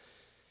dying.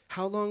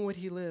 How long would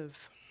he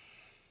live?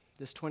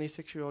 This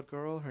 26-year-old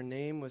girl, her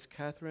name was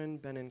Catherine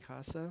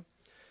Benincasa,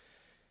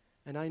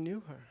 and I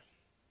knew her.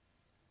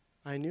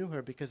 I knew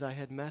her because I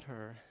had met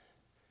her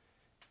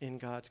in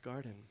God's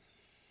garden.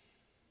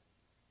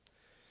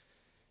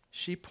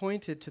 She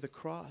pointed to the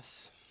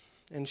cross,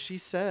 and she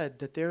said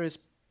that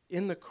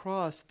in the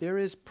cross, there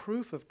is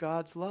proof of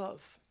God's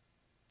love.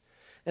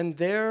 And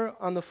there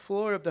on the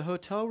floor of the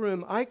hotel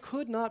room, I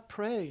could not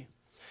pray,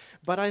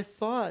 but I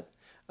thought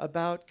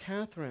about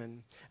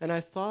Catherine, and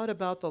I thought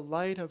about the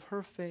light of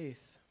her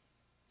faith.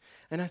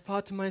 And I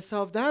thought to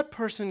myself, that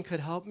person could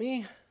help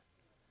me.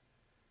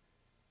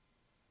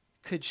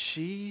 Could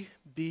she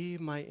be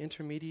my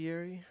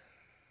intermediary?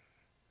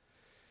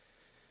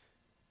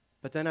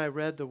 But then I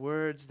read the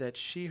words that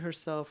she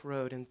herself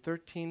wrote in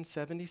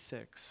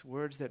 1376,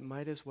 words that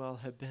might as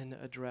well have been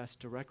addressed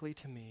directly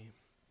to me.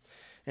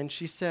 And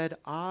she said,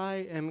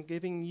 I am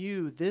giving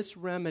you this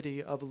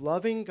remedy of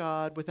loving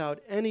God without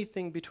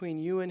anything between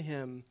you and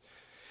him.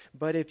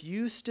 But if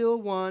you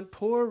still want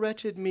poor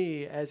wretched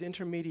me as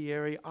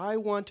intermediary, I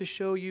want to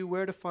show you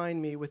where to find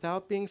me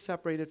without being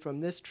separated from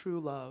this true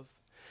love.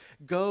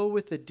 Go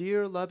with the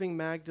dear loving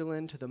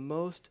Magdalene to the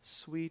most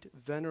sweet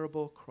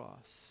venerable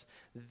cross.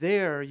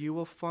 There you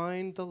will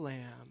find the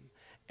Lamb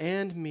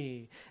and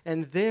me,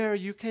 and there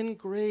you can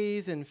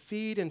graze and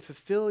feed and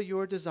fulfill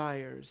your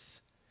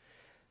desires.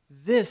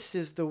 This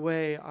is the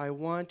way I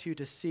want you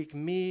to seek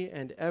me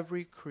and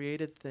every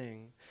created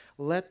thing.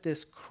 Let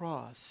this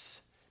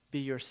cross be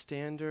your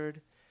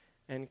standard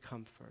and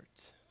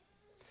comfort.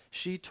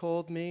 She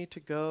told me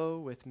to go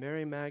with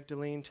Mary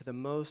Magdalene to the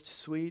most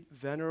sweet,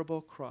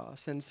 venerable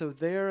cross. And so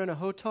there in a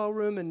hotel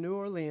room in New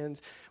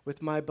Orleans,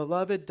 with my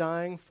beloved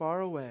dying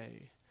far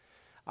away,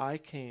 I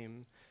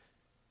came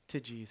to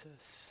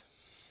Jesus.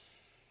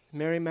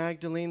 Mary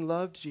Magdalene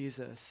loved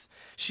Jesus.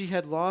 She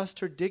had lost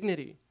her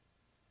dignity,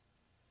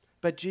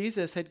 but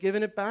Jesus had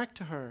given it back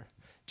to her.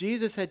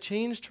 Jesus had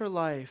changed her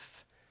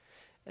life.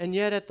 And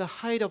yet at the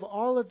height of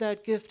all of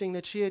that gifting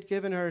that she had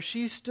given her,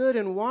 she stood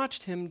and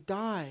watched him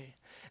die.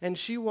 And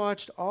she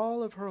watched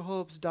all of her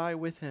hopes die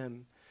with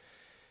him.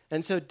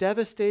 And so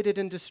devastated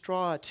and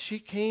distraught, she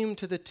came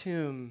to the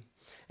tomb,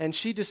 and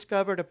she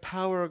discovered a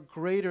power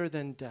greater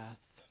than death.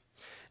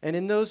 And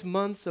in those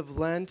months of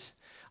Lent,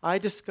 I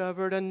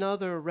discovered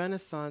another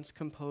Renaissance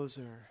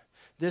composer.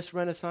 This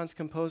Renaissance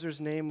composer's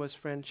name was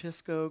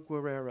Francisco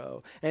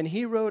Guerrero, and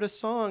he wrote a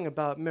song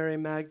about Mary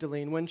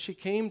Magdalene when she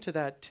came to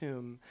that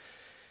tomb.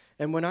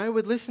 And when I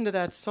would listen to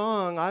that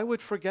song, I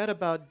would forget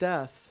about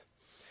death,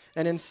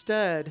 and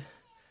instead,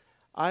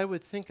 I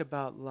would think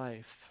about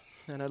life.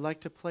 And I'd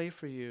like to play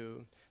for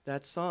you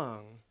that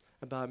song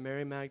about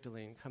Mary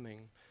Magdalene coming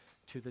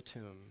to the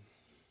tomb.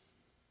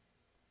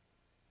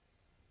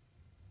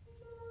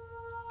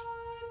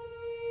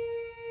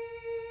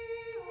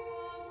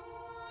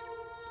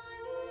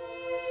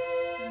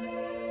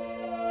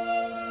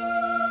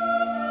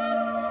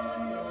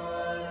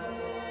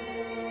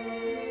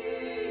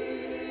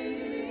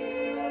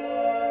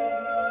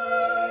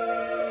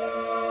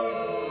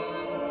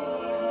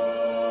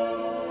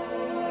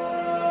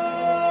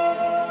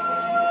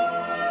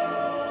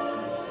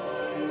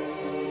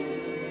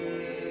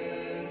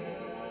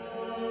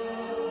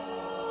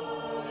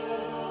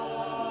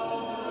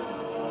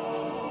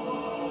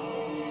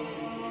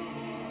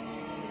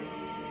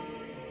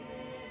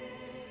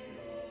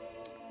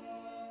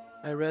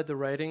 I read the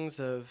writings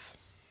of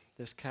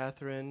this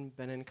Catherine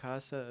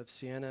Benincasa of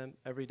Siena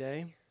every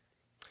day,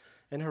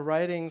 and her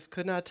writings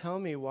could not tell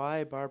me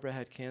why Barbara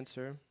had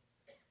cancer.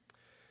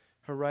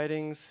 Her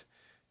writings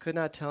could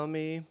not tell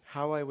me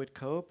how I would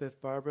cope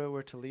if Barbara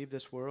were to leave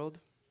this world.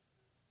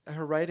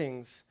 Her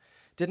writings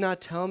did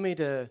not tell me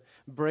to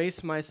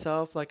brace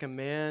myself like a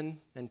man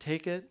and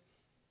take it.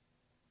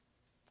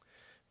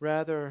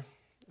 Rather,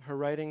 her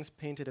writings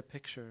painted a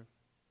picture.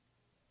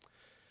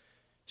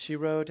 She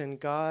wrote, "And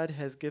God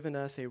has given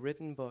us a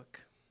written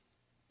book.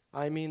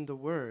 I mean the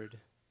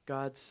Word,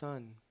 God's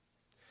Son.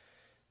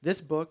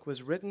 This book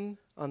was written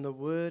on the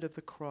wood of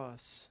the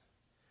cross,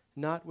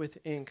 not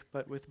with ink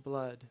but with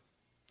blood,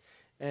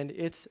 and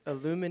its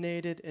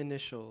illuminated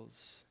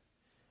initials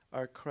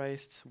are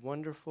Christ's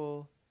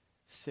wonderful,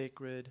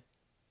 sacred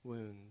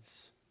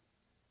wounds."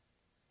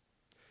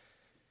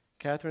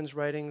 Catherine's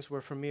writings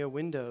were for me a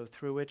window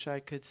through which I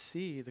could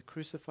see the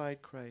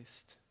crucified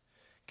Christ.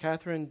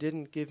 Catherine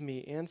didn't give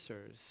me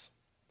answers.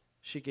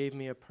 She gave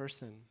me a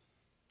person.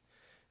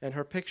 And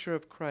her picture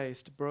of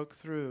Christ broke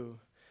through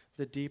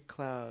the deep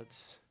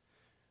clouds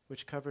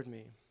which covered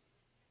me.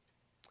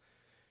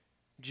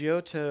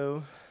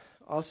 Giotto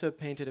also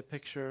painted a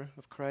picture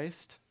of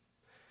Christ,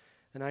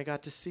 and I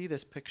got to see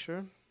this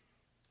picture.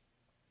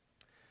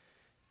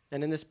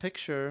 And in this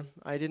picture,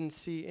 I didn't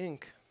see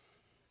ink.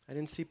 I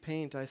didn't see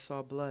paint. I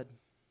saw blood.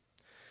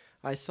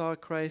 I saw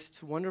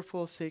Christ's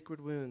wonderful sacred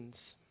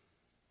wounds.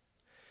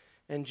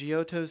 And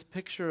Giotto's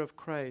picture of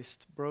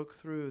Christ broke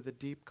through the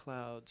deep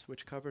clouds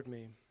which covered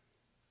me.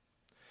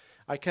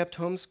 I kept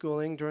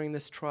homeschooling during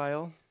this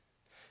trial.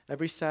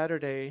 Every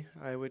Saturday,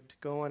 I would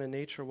go on a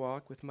nature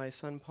walk with my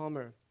son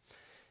Palmer,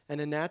 and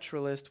a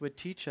naturalist would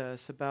teach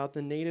us about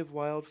the native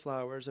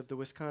wildflowers of the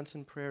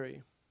Wisconsin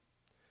prairie.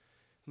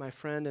 My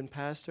friend and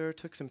pastor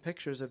took some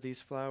pictures of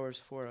these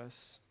flowers for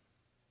us.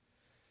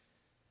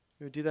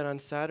 We would do that on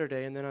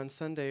Saturday, and then on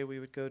Sunday we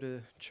would go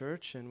to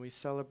church, and we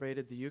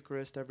celebrated the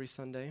Eucharist every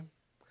Sunday.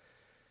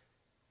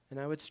 And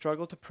I would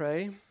struggle to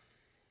pray,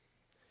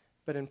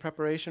 but in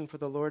preparation for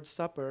the Lord's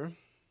Supper,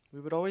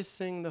 we would always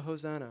sing the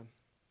Hosanna.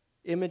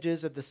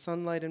 Images of the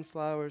sunlight and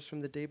flowers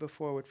from the day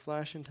before would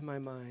flash into my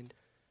mind.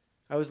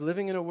 I was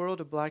living in a world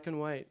of black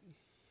and white,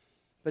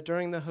 but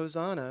during the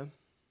Hosanna,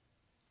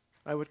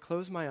 I would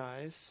close my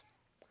eyes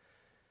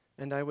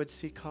and I would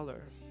see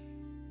color.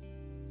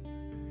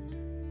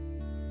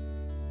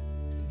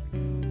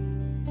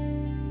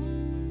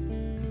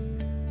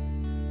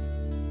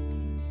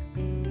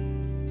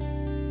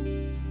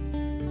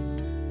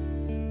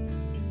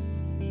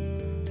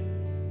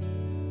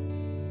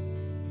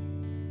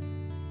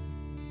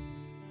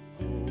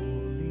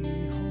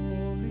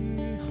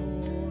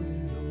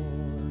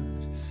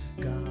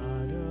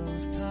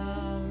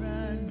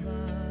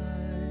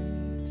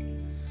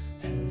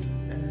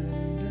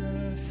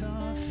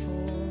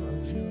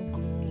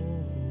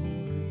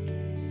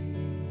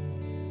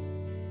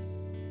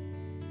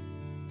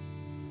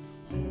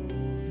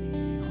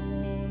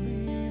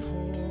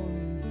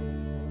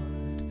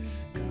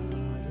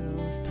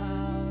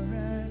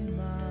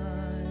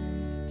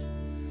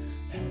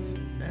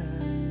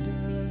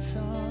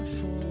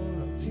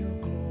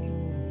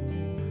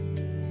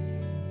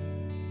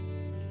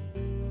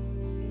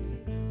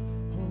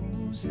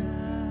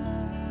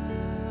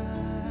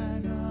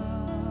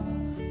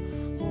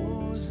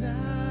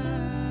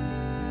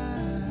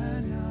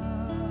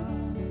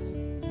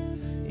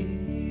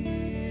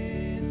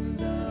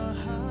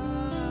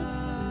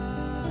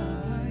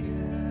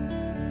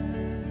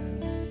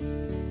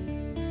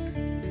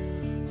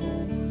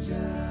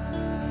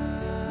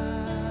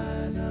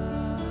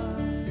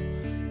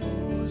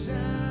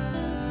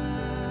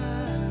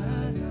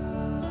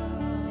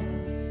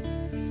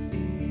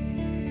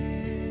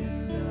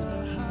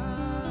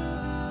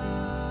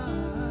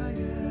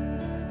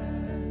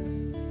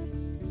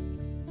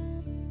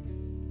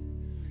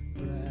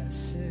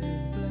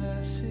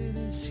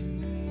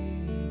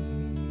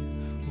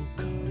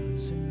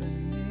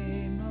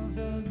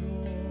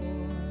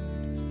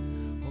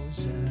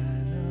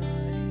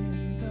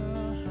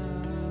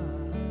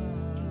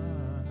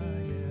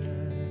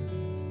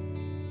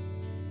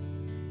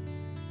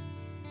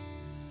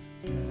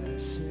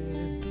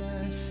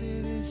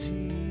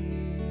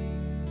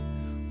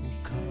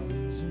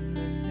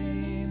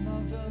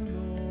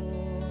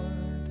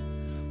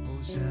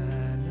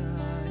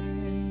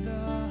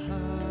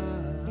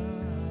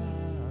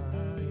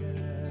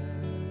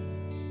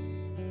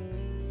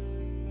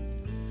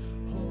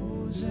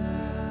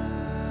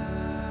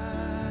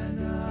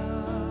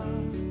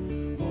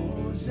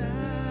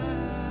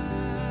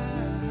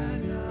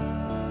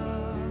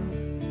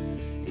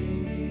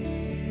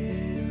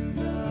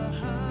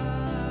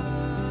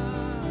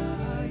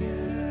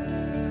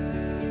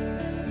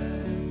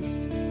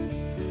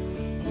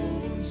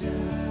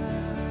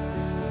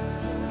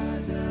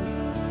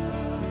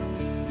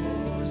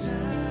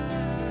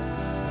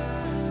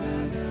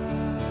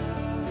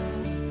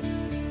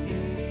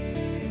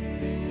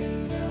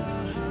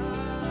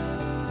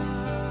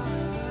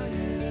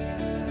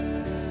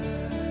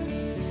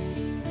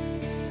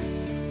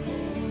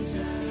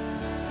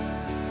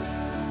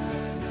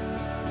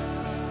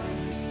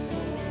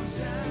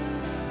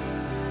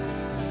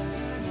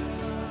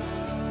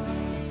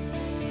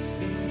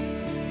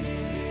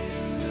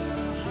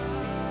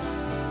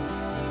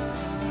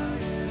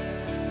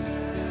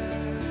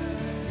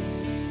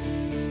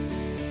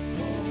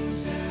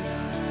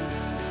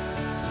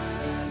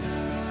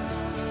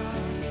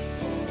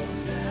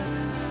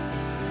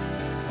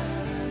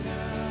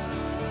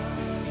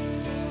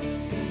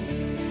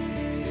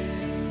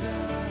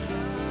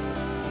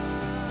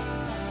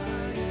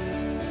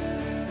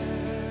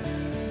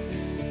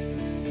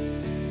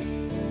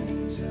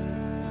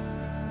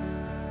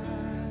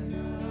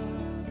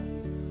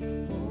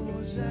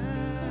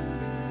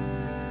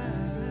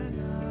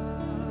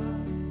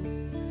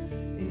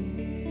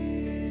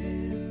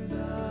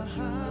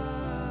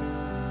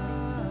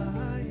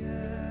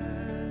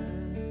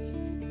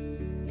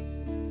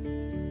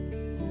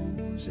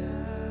 in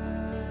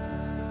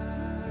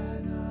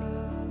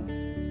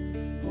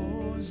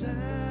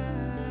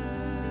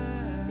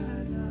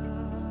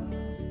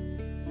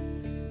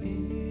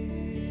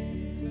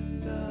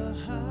the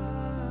highest.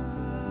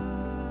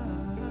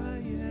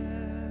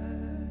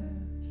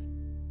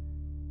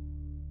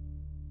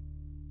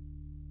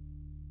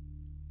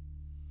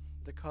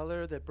 The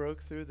color that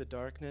broke through the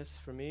darkness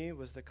for me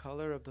was the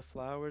color of the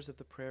flowers of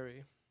the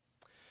prairie.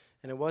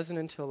 And it wasn't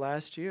until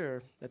last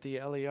year at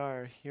the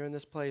LER here in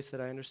this place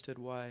that I understood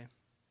why.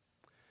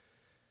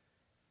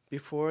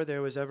 Before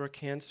there was ever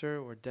cancer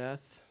or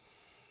death,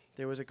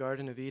 there was a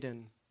Garden of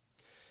Eden.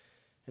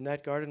 And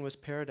that garden was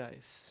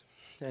paradise.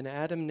 And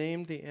Adam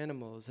named the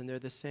animals, and they're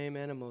the same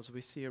animals we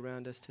see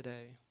around us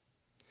today.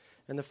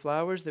 And the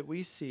flowers that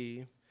we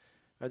see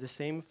are the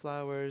same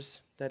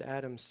flowers that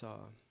Adam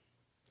saw.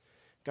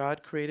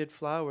 God created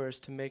flowers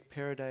to make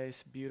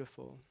paradise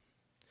beautiful.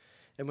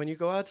 And when you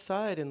go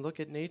outside and look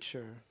at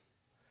nature,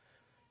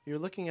 you're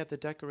looking at the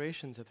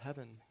decorations of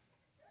heaven.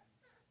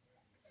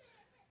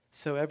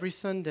 So every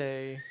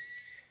Sunday,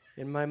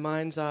 in my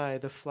mind's eye,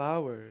 the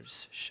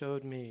flowers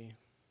showed me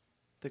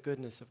the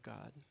goodness of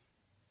God.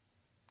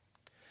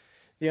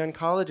 The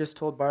oncologist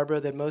told Barbara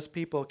that most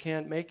people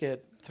can't make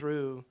it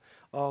through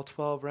all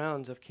 12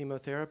 rounds of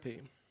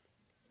chemotherapy.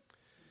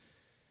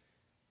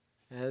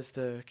 As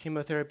the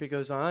chemotherapy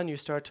goes on, you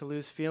start to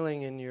lose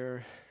feeling in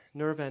your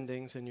nerve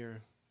endings and your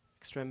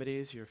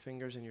extremities, your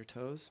fingers and your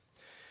toes.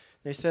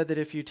 They said that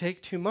if you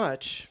take too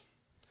much,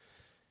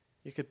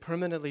 you could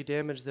permanently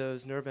damage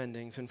those nerve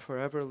endings and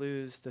forever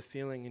lose the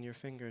feeling in your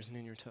fingers and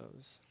in your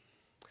toes.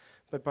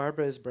 But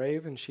Barbara is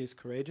brave and she's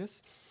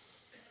courageous.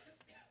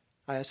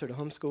 I asked her to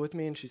homeschool with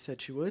me and she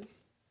said she would.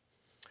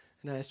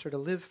 And I asked her to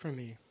live for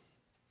me.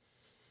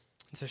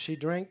 And so she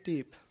drank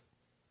deep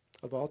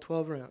of all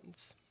 12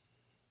 rounds.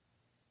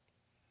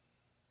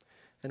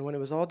 And when it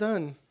was all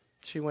done,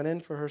 she went in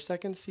for her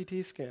second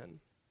CT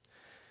scan.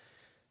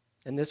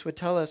 And this would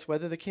tell us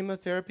whether the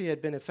chemotherapy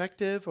had been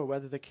effective or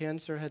whether the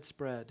cancer had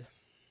spread.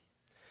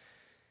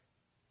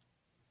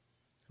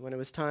 When it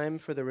was time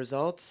for the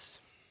results,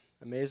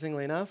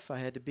 amazingly enough, I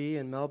had to be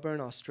in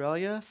Melbourne,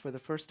 Australia for the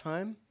first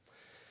time.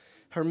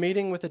 Her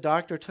meeting with the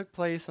doctor took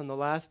place on the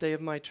last day of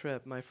my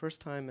trip, my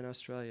first time in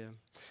Australia.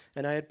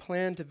 And I had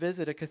planned to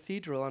visit a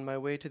cathedral on my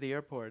way to the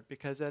airport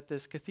because at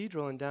this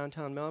cathedral in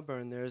downtown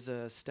Melbourne, there's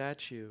a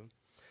statue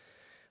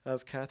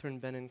of Catherine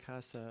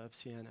Benincasa of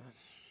Siena.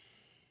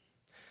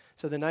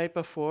 So the night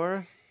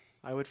before,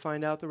 I would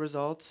find out the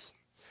results.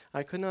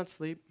 I could not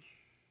sleep.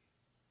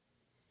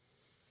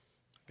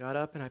 Got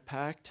up and I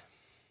packed,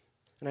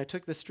 and I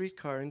took the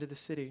streetcar into the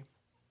city.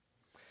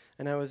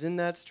 And I was in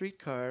that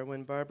streetcar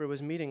when Barbara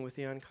was meeting with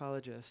the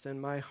oncologist, and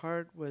my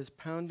heart was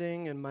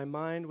pounding, and my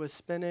mind was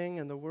spinning,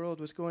 and the world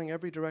was going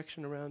every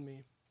direction around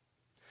me.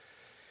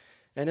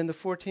 And in the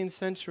 14th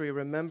century,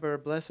 remember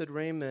Blessed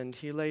Raymond,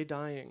 he lay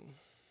dying.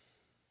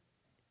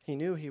 He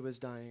knew he was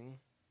dying.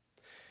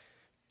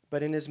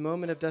 But in his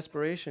moment of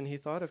desperation, he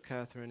thought of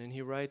Catherine, and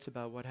he writes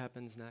about what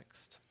happens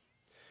next.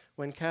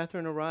 When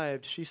Catherine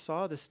arrived, she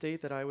saw the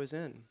state that I was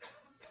in,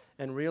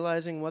 and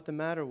realizing what the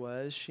matter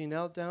was, she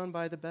knelt down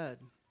by the bed,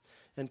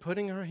 and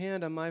putting her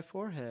hand on my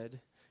forehead,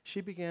 she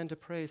began to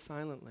pray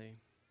silently.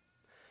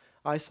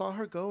 I saw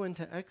her go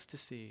into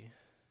ecstasy,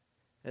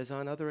 as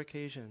on other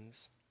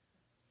occasions,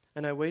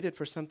 and I waited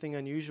for something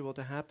unusual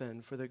to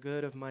happen for the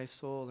good of my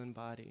soul and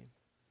body.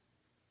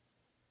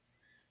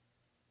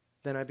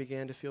 Then I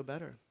began to feel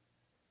better.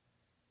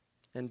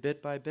 And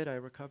bit by bit I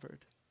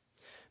recovered.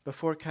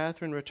 Before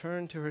Catherine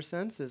returned to her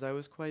senses, I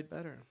was quite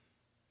better.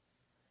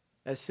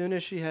 As soon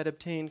as she had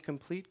obtained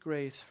complete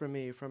grace for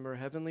me from her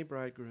heavenly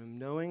bridegroom,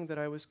 knowing that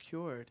I was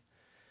cured,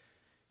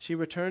 she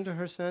returned to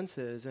her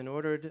senses and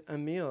ordered a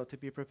meal to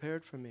be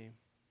prepared for me.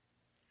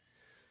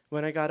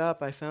 When I got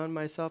up, I found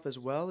myself as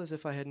well as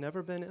if I had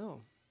never been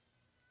ill.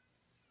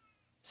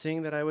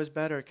 Seeing that I was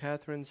better,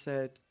 Catherine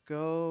said,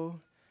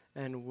 "Go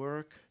and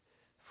work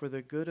for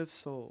the good of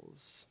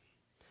souls,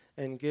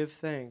 and give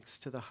thanks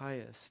to the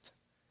highest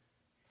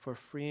for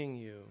freeing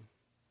you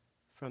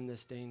from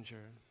this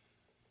danger."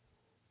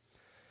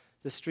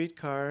 The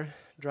streetcar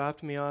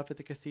dropped me off at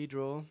the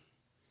cathedral,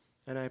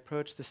 and I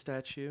approached the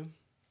statue.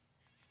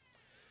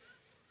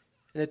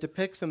 And it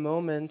depicts a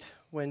moment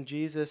when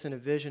Jesus in a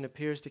vision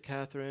appears to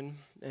Catherine,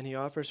 and he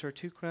offers her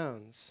 2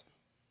 crowns.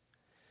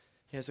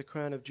 He has a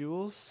crown of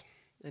jewels,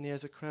 and he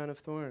has a crown of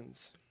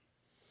thorns.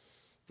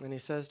 And he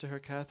says to her,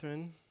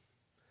 "Catherine,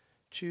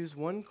 choose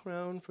 1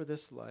 crown for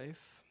this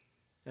life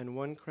and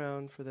 1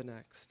 crown for the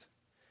next."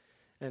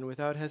 And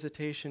without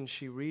hesitation,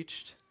 she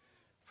reached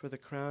for the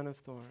crown of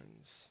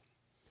thorns.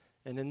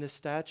 And in this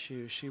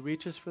statue, she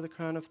reaches for the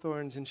crown of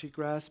thorns and she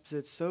grasps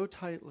it so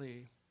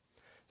tightly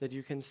that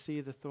you can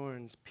see the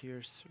thorns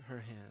pierce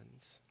her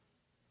hands.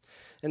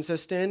 And so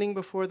standing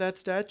before that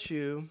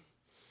statue,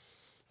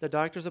 the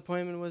doctor's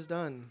appointment was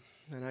done.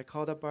 And I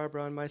called up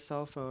Barbara on my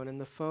cell phone,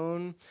 and the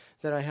phone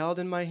that I held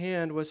in my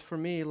hand was for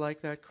me like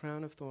that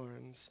crown of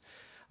thorns.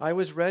 I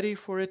was ready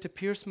for it to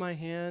pierce my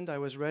hand. I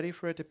was ready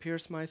for it to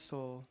pierce my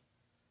soul.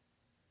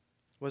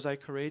 Was I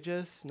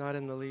courageous? Not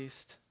in the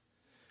least.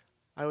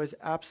 I was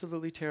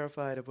absolutely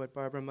terrified of what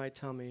Barbara might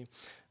tell me,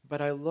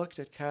 but I looked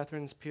at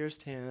Catherine's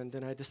pierced hand,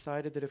 and I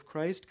decided that if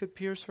Christ could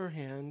pierce her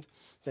hand,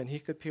 then he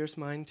could pierce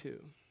mine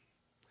too.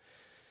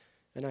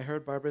 And I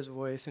heard Barbara's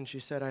voice, and she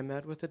said, I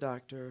met with the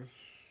doctor,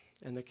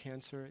 and the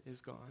cancer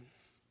is gone.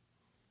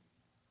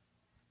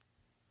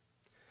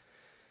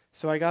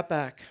 So I got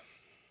back,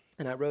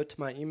 and I wrote to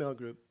my email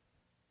group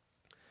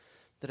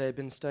that I had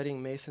been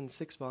studying Mason's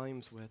 6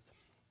 volumes with.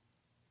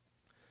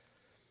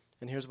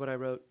 And here's what I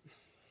wrote.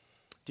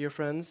 Dear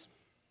friends,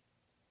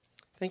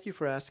 thank you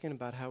for asking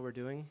about how we're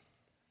doing.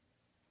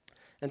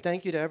 And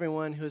thank you to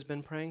everyone who has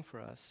been praying for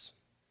us.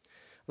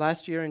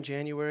 Last year in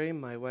January,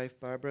 my wife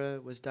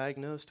Barbara was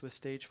diagnosed with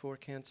stage 4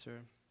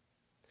 cancer.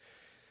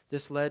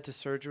 This led to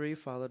surgery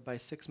followed by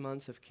 6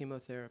 months of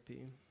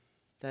chemotherapy.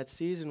 That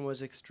season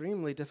was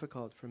extremely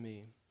difficult for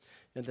me,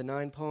 and the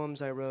 9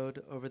 poems I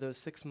wrote over those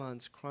 6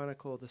 months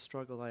chronicle the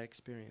struggle I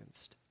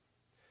experienced.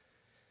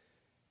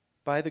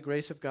 By the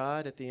grace of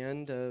God, at the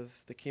end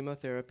of the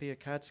chemotherapy, a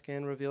CAT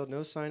scan revealed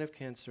no sign of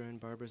cancer in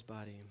Barbara's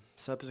body.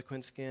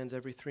 Subsequent scans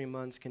every 3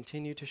 months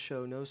continue to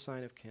show no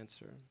sign of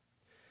cancer.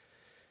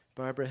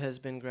 Barbara has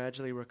been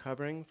gradually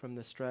recovering from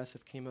the stress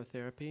of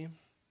chemotherapy,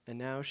 and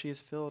now she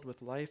is filled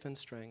with life and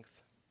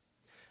strength.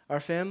 Our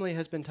family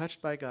has been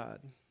touched by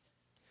God,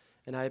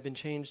 and I have been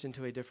changed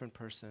into a different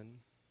person.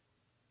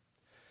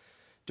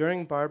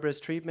 During Barbara's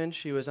treatment,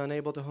 she was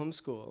unable to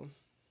homeschool,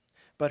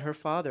 but her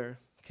father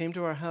came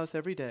to our house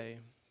every day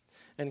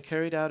and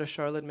carried out a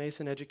Charlotte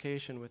Mason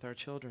education with our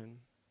children.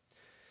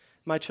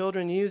 My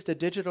children used a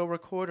digital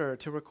recorder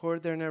to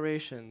record their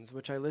narrations,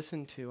 which I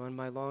listened to on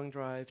my long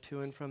drive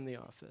to and from the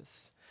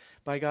office.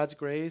 By God's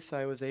grace,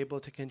 I was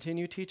able to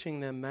continue teaching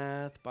them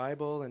math,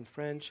 Bible, and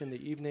French in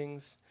the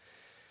evenings.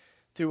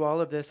 Through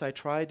all of this, I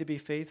tried to be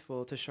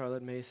faithful to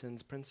Charlotte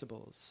Mason's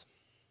principles.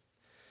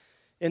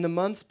 In the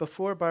months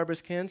before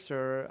Barbara's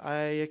cancer,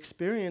 I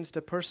experienced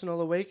a personal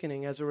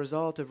awakening as a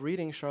result of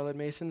reading Charlotte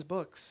Mason's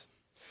books.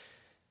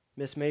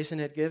 Miss Mason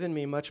had given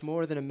me much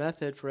more than a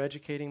method for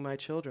educating my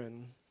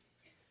children.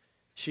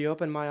 She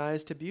opened my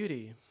eyes to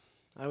beauty.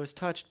 I was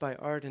touched by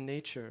art and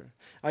nature.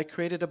 I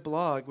created a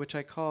blog which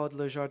I called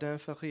Le Jardin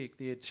Féerique,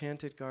 the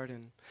Enchanted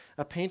Garden.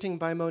 A painting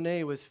by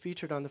Monet was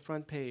featured on the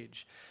front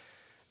page.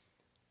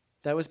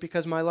 That was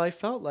because my life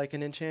felt like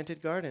an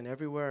enchanted garden.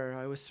 Everywhere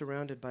I was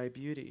surrounded by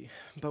beauty.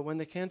 But when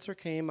the cancer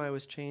came, I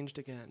was changed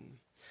again.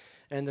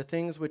 And the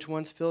things which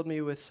once filled me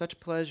with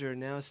such pleasure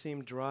now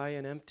seemed dry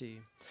and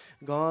empty.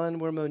 Gone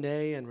were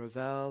Monet and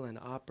Ravel and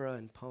opera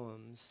and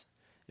poems.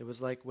 It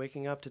was like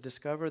waking up to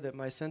discover that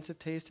my sense of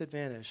taste had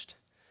vanished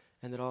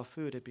and that all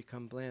food had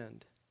become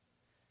bland.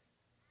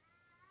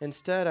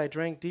 Instead, I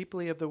drank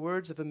deeply of the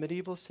words of a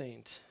medieval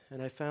saint,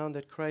 and I found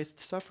that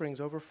Christ's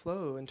sufferings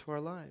overflow into our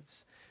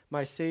lives.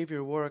 My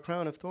Savior wore a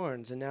crown of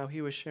thorns, and now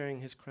he was sharing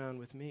his crown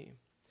with me.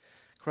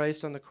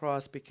 Christ on the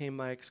cross became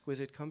my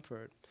exquisite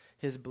comfort.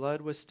 His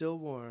blood was still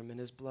warm, and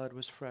his blood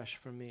was fresh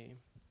for me.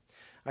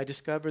 I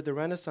discovered the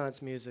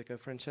Renaissance music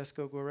of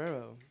Francesco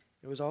Guerrero.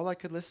 It was all I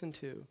could listen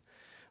to.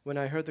 When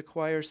I heard the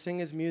choir sing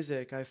his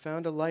music, I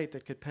found a light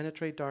that could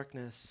penetrate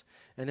darkness,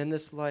 and in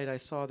this light I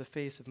saw the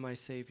face of my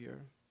Savior.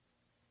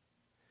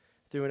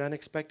 Through an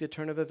unexpected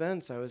turn of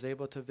events, I was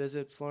able to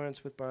visit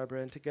Florence with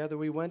Barbara, and together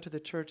we went to the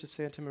Church of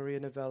Santa Maria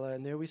Novella,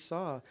 and there we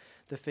saw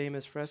the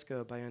famous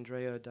fresco by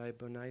Andrea di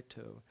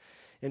Bonaito.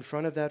 In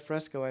front of that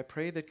fresco, I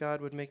prayed that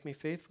God would make me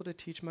faithful to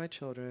teach my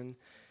children,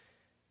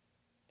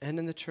 and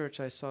in the church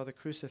I saw the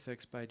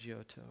crucifix by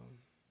Giotto.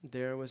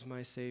 There was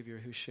my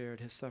Savior who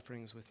shared his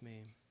sufferings with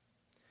me.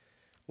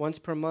 Once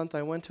per month,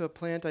 I went to a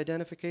plant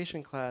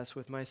identification class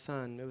with my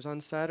son. It was on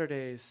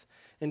Saturdays.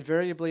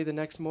 Invariably, the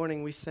next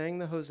morning, we sang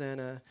the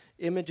Hosanna.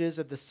 Images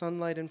of the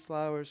sunlight and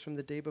flowers from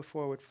the day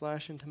before would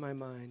flash into my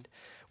mind.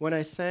 When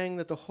I sang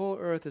that the whole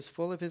earth is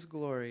full of his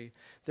glory,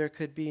 there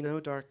could be no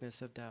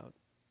darkness of doubt.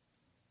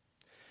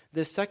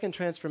 This second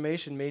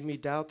transformation made me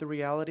doubt the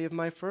reality of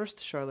my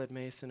first Charlotte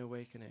Mason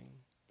awakening.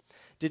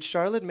 Did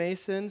Charlotte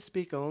Mason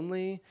speak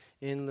only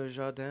in Le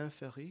Jardin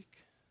Féerique?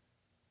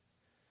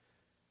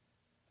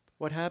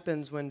 What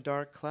happens when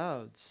dark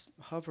clouds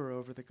hover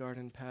over the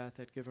garden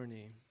path at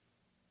Giverny?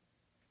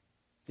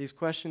 These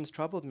questions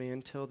troubled me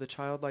until the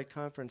Childlight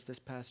Conference this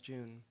past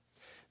June.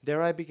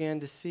 There I began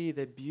to see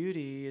that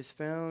beauty is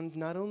found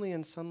not only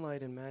in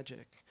sunlight and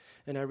magic,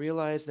 and I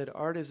realized that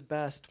art is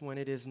best when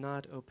it is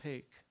not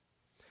opaque.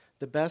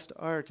 The best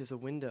art is a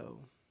window.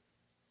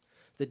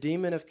 The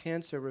demon of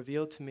cancer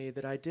revealed to me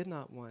that I did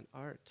not want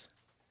art.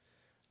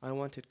 I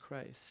wanted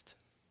Christ.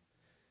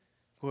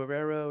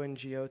 Guerrero and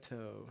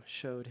Giotto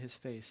showed his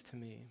face to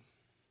me.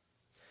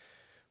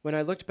 When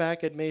I looked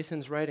back at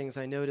Mason's writings,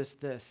 I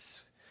noticed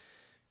this.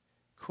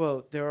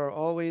 Quote, "There are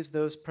always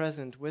those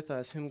present with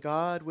us whom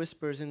God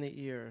whispers in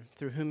the ear,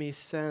 through whom he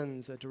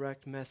sends a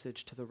direct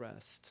message to the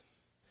rest.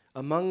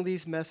 Among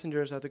these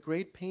messengers are the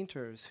great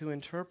painters who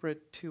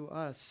interpret to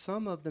us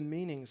some of the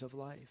meanings of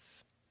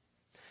life.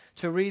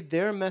 To read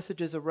their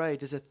messages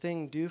aright is a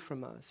thing due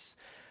from us.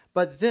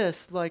 But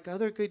this, like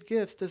other good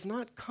gifts, does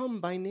not come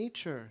by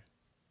nature.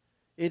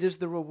 It is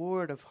the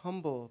reward of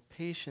humble,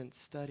 patient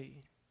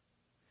study.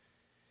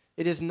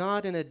 It is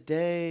not in a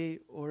day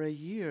or a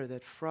year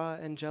that Fra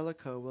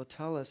Angelico will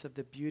tell us of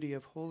the beauty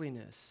of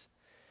holiness,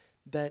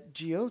 that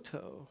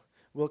Giotto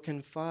will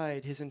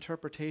confide his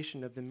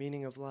interpretation of the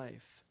meaning of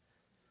life,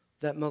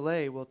 that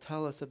Millet will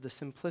tell us of the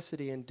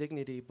simplicity and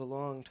dignity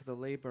belong to the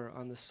labor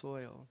on the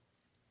soil,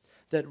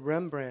 that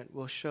Rembrandt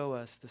will show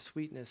us the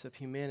sweetness of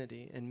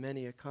humanity in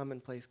many a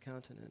commonplace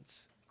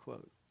countenance.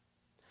 Quote,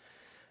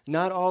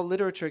 not all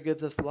literature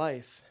gives us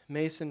life.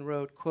 Mason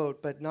wrote,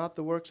 quote, but not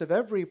the works of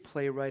every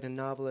playwright and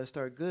novelist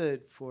are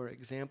good for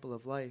example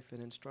of life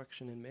and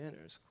instruction in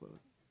manners,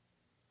 quote.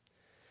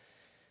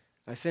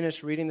 I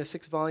finished reading the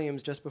 6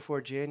 volumes just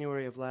before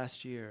January of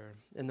last year.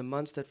 In the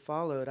months that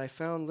followed, I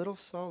found little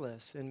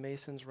solace in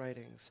Mason's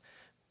writings.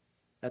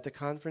 At the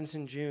conference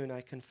in June,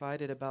 I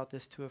confided about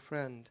this to a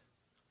friend.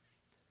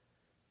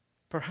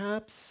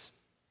 Perhaps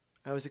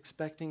I was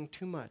expecting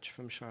too much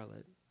from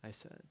Charlotte, I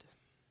said.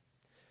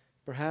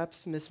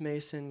 Perhaps Miss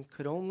Mason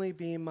could only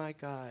be my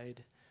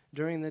guide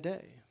during the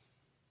day,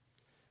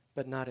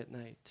 but not at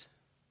night.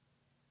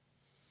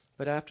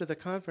 But after the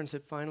conference,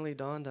 it finally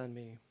dawned on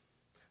me.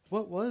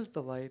 What was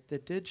the light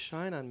that did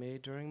shine on me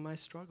during my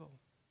struggle?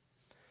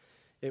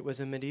 It was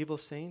a medieval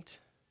saint,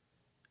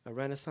 a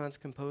Renaissance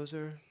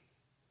composer,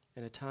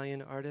 an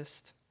Italian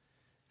artist,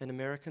 an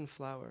American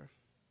flower.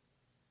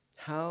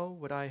 How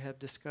would I have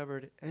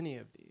discovered any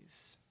of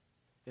these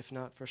if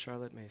not for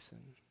Charlotte Mason?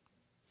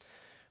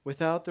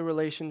 Without the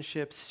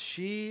relationships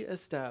she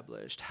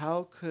established,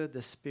 how could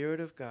the Spirit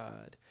of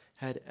God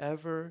had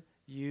ever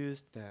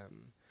used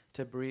them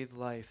to breathe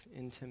life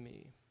into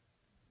me?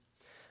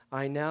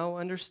 I now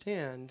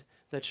understand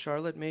that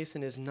Charlotte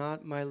Mason is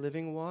not my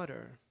living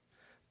water,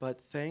 but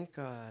thank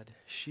God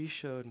she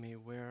showed me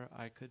where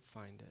I could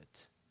find it.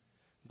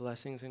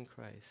 Blessings in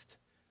Christ,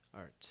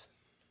 Art.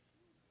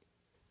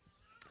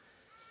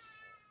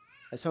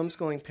 As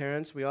homeschooling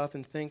parents, we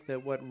often think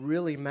that what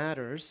really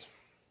matters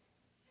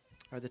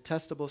are the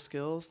testable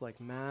skills like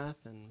math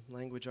and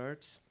language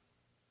arts.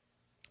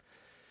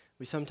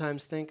 We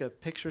sometimes think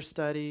of picture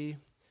study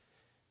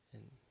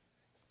and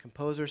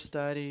composer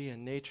study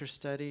and nature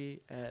study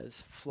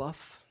as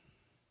fluff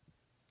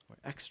or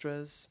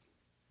extras.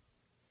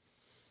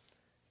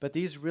 But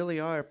these really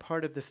are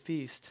part of the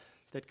feast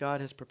that God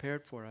has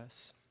prepared for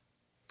us.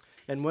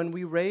 And when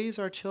we raise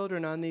our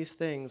children on these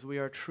things, we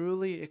are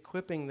truly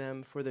equipping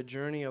them for the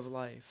journey of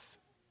life.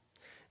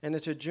 And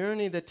it's a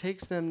journey that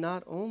takes them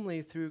not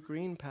only through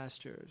green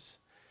pastures,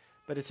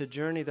 but it's a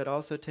journey that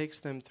also takes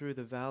them through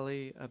the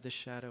valley of the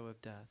shadow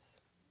of death.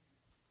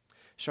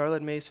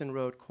 Charlotte Mason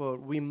wrote,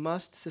 quote, we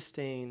must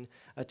sustain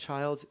a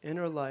child's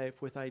inner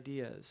life with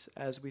ideas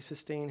as we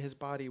sustain his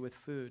body with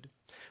food.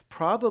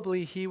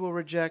 Probably he will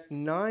reject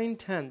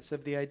 9/10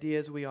 of the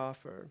ideas we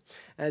offer,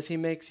 as he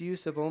makes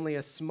use of only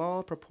a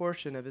small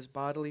proportion of his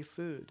bodily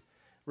food,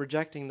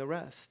 rejecting the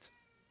rest.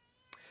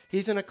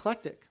 He's an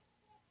eclectic.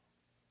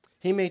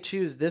 He may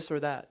choose this or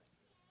that.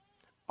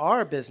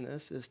 Our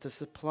business is to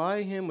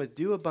supply him with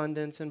due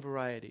abundance and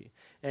variety,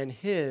 and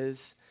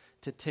his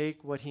to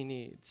take what he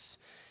needs.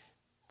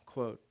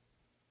 Quote.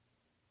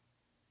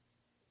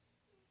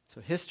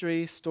 So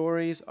history,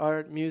 stories,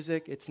 art,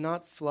 music, it's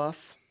not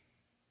fluff.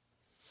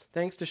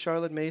 Thanks to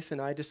Charlotte Mason,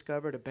 I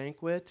discovered a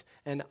banquet,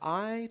 and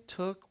I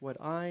took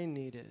what I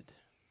needed.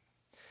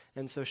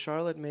 And so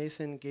Charlotte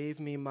Mason gave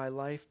me my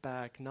life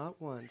back, not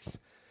once,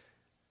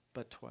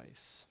 but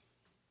twice.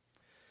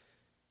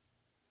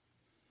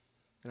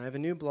 And I have a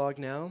new blog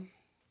now.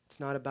 It's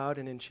not about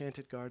an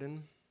enchanted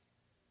garden.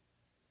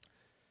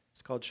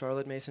 It's called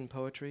Charlotte Mason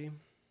Poetry.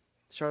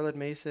 Charlotte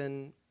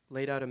Mason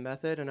laid out a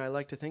method, and I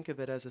like to think of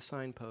it as a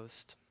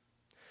signpost.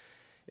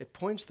 It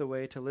points the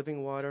way to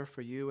living water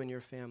for you and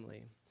your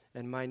family.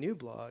 And my new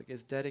blog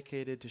is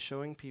dedicated to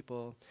showing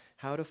people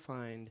how to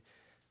find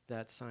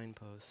that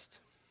signpost.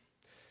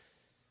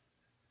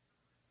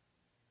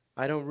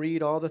 I don't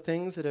read all the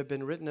things that have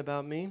been written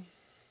about me,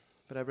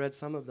 but I've read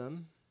some of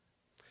them.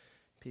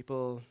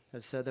 People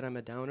have said that I'm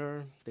a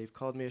downer. They've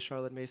called me a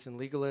Charlotte Mason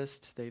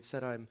legalist. They've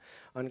said I'm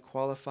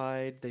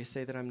unqualified. They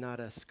say that I'm not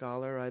a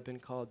scholar. I've been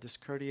called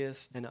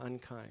discourteous and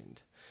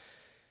unkind.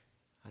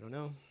 I don't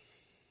know.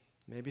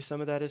 Maybe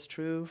some of that is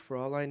true. For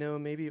all I know,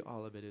 maybe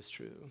all of it is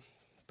true.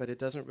 But it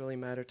doesn't really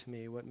matter to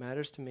me. What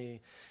matters to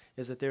me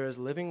is that there is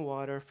living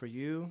water for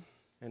you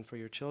and for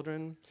your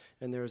children,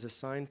 and there is a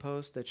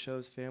signpost that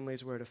shows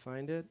families where to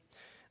find it,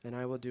 and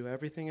I will do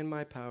everything in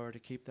my power to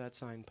keep that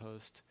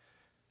signpost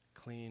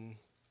clean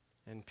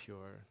and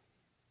pure.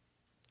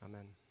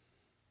 Amen.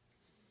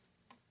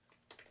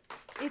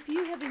 If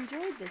you have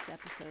enjoyed this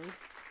episode,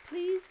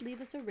 please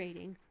leave us a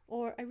rating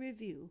or a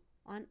review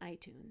on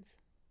iTunes.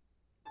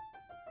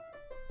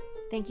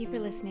 Thank you for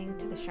listening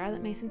to the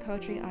Charlotte Mason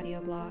Poetry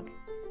audio blog.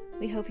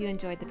 We hope you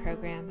enjoyed the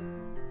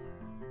program.